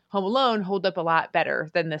Home Alone hold up a lot better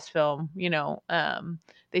than this film.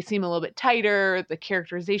 They seem a little bit tighter, the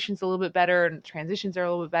characterization's a little bit better, and the transitions are a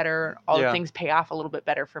little bit better. All the things pay off a little bit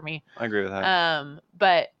better for me. I agree with that.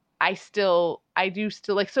 But I do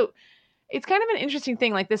still like, so it's kind of an interesting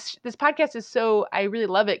thing. Like, this podcast is I really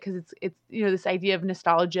love it because it's this idea of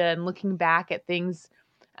nostalgia and looking back at things.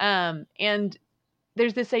 And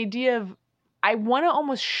there's this idea of, I want to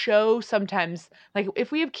almost show sometimes, like,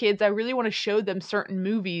 if we have kids, I really want to show them certain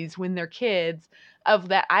movies when they're kids of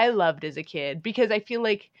that I loved as a kid, because I feel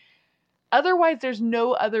like otherwise there's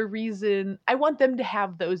no other reason. I want them to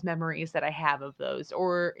have those memories that I have of those,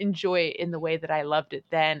 or enjoy it in the way that I loved it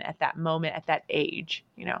then at that moment, at that age,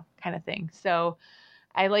 kind of thing. So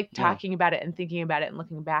I like talking about it and thinking about it and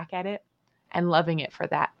looking back at it and loving it for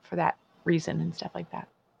that reason and stuff like that.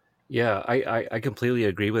 Yeah, I completely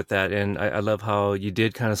agree with that. And I love how you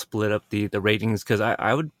did kind of split up the ratings, because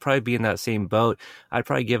I would probably be in that same boat. I'd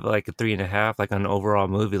probably give it like a 3.5, like on an overall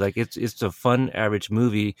movie. Like, it's a fun, average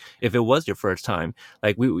movie if it was your first time.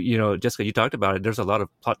 Like, Jessica, you talked about it. There's a lot of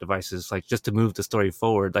plot devices, like, just to move the story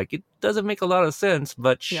forward. Like, it doesn't make a lot of sense,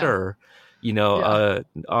 but sure.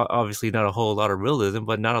 Obviously not a whole lot of realism,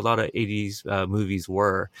 but not a lot of 80s movies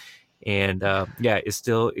were. And it's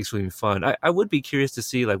still extremely fun. I would be curious to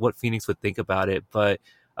see like what Phoenix would think about it, but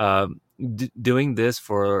doing this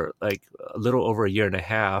for like a little over a year and a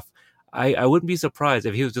half, I wouldn't be surprised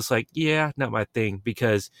if he was just like, yeah, not my thing,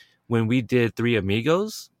 because when we did Three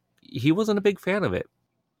Amigos, he wasn't a big fan of it.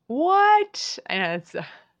 What? I know it's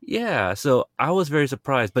Yeah, so I was very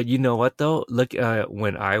surprised. But you know what though? Look,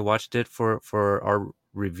 when I watched it for our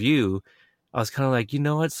review, I was kind of like, you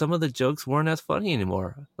know what? Some of the jokes weren't as funny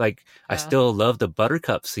anymore. Like, I still love the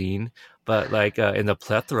Buttercup scene, but like in the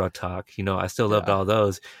Plethora talk, I still loved all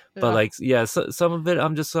those. But like, some of it,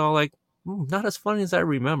 I'm just all like, not as funny as I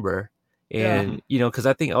remember. And, because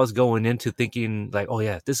I think I was going into thinking like, oh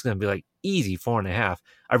yeah, this is going to be like easy 4.5.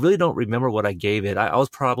 I really don't remember what I gave it. I was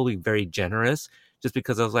probably very generous just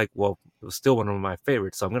because I was like, well, it was still one of my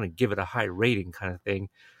favorites, so I'm going to give it a high rating kind of thing.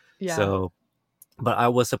 Yeah. So, but I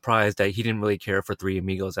was surprised that he didn't really care for Three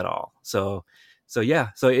Amigos at all. So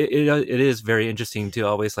it is very interesting to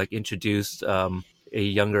always like introduce a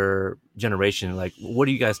younger generation. Like, what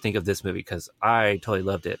do you guys think of this movie? Because I totally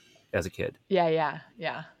loved it as a kid. Yeah.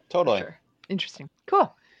 Totally. Sure. Interesting.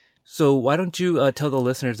 Cool. So why don't you tell the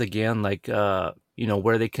listeners again, like,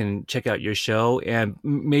 where they can check out your show, and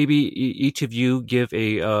maybe each of you give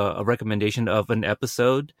a recommendation of an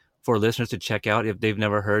episode for listeners to check out if they've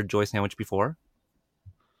never heard Joy Sandwich before?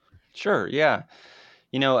 Sure, yeah.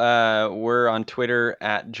 We're on Twitter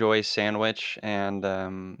at Joy Sandwich, and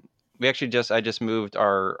I just moved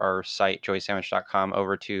our site, joysandwich.com,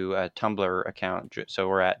 over to a Tumblr account. So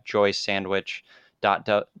we're at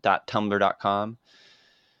joysandwich.tumblr.com.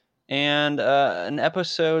 And an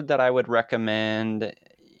episode that I would recommend,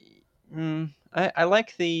 I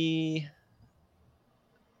like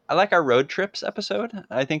our road trips episode.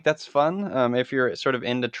 I think that's fun. If you're sort of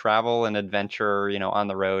into travel and adventure, on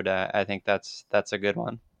the road, I think that's a good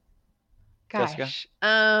one. Gosh.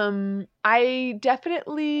 Jessica? I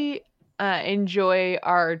definitely enjoy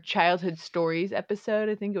our childhood stories episode.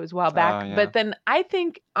 I think it was a while back. Oh, yeah. But then I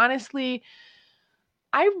think, honestly,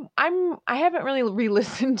 I haven't really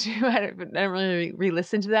re-listened to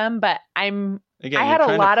them, but Again, I had you're a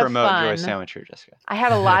trying lot to of promote fun. Joy Sandwich here, Jessica. I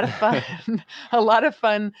had a lot of fun, a lot of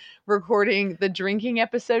fun recording the drinking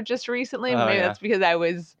episode just recently. Oh, Maybe yeah. that's because I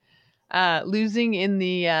was losing in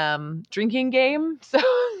the drinking game, so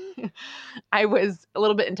I was a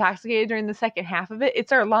little bit intoxicated during the second half of it.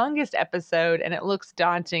 It's our longest episode, and it looks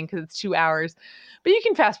daunting because it's 2 hours. But you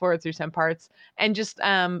can fast forward through some parts and just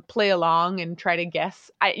play along and try to guess.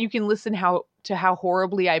 You can listen how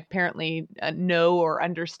horribly I apparently know or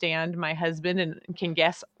understand my husband and can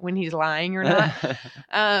guess when he's lying or not.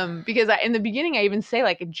 Because in the beginning, I even say,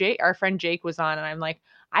 like, our friend Jake was on, and I'm like,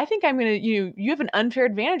 I think I'm going to, you have an unfair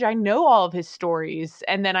advantage. I know all of his stories.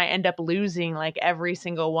 And then I end up losing like every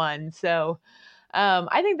single one. So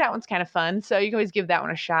I think that one's kind of fun. So you can always give that one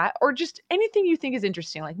a shot, or just anything you think is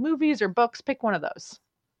interesting, like movies or books. Pick one of those.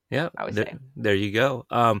 Yeah, I would say. There you go.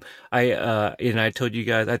 I told you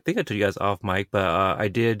guys, I think I told you guys off mic, but I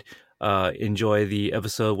did enjoy the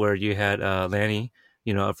episode where you had Lanny,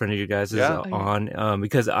 a friend of you guys, on,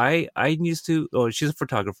 because I used to, she's a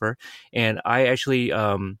photographer, and I actually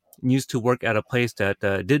used to work at a place that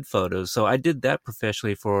did photos. So I did that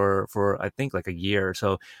professionally for I think like a year.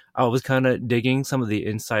 So I was kind of digging some of the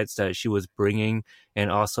insights that she was bringing.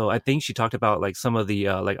 And also I think she talked about like some of the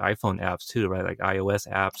like iPhone apps too, right? Like iOS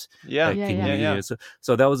apps. Yeah.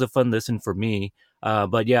 So that was a fun listen for me.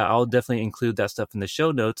 But yeah, I'll definitely include that stuff in the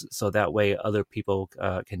show notes so that way other people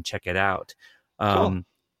can check it out. Cool.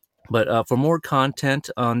 But for more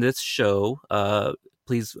content on this show,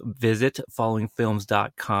 please visit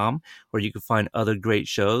followingfilms.com, where you can find other great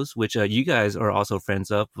shows, which you guys are also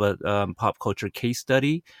friends of, but Pop Culture Case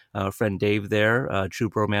Study, friend Dave there, True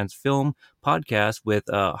Bromance Film podcast with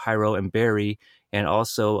Hyro and Barry, and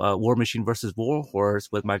also War Machine vs. War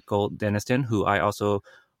Horse with Michael Deniston, who I also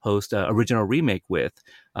host Original Remake with.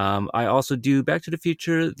 I also do Back to the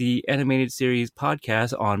Future, the animated series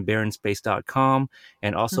podcast on barrenspace.com,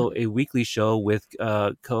 and also a weekly show with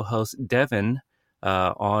co-host Devin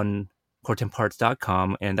on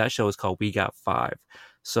CoreTenParts.com, and that show is called We Got Five.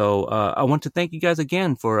 So I want to thank you guys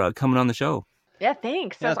again for coming on the show. Yeah,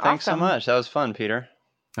 thanks. That's thanks awesome. so much. That was fun, Peter.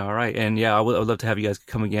 All right. And yeah, I would love to have you guys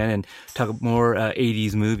come again and talk more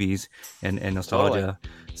 80s movies and nostalgia.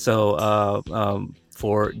 Totally. So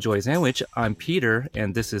for Joy Sandwich, I'm Peter,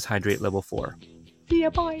 and this is Hydrate Level 4. See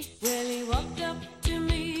ya, bye. Well, he walked up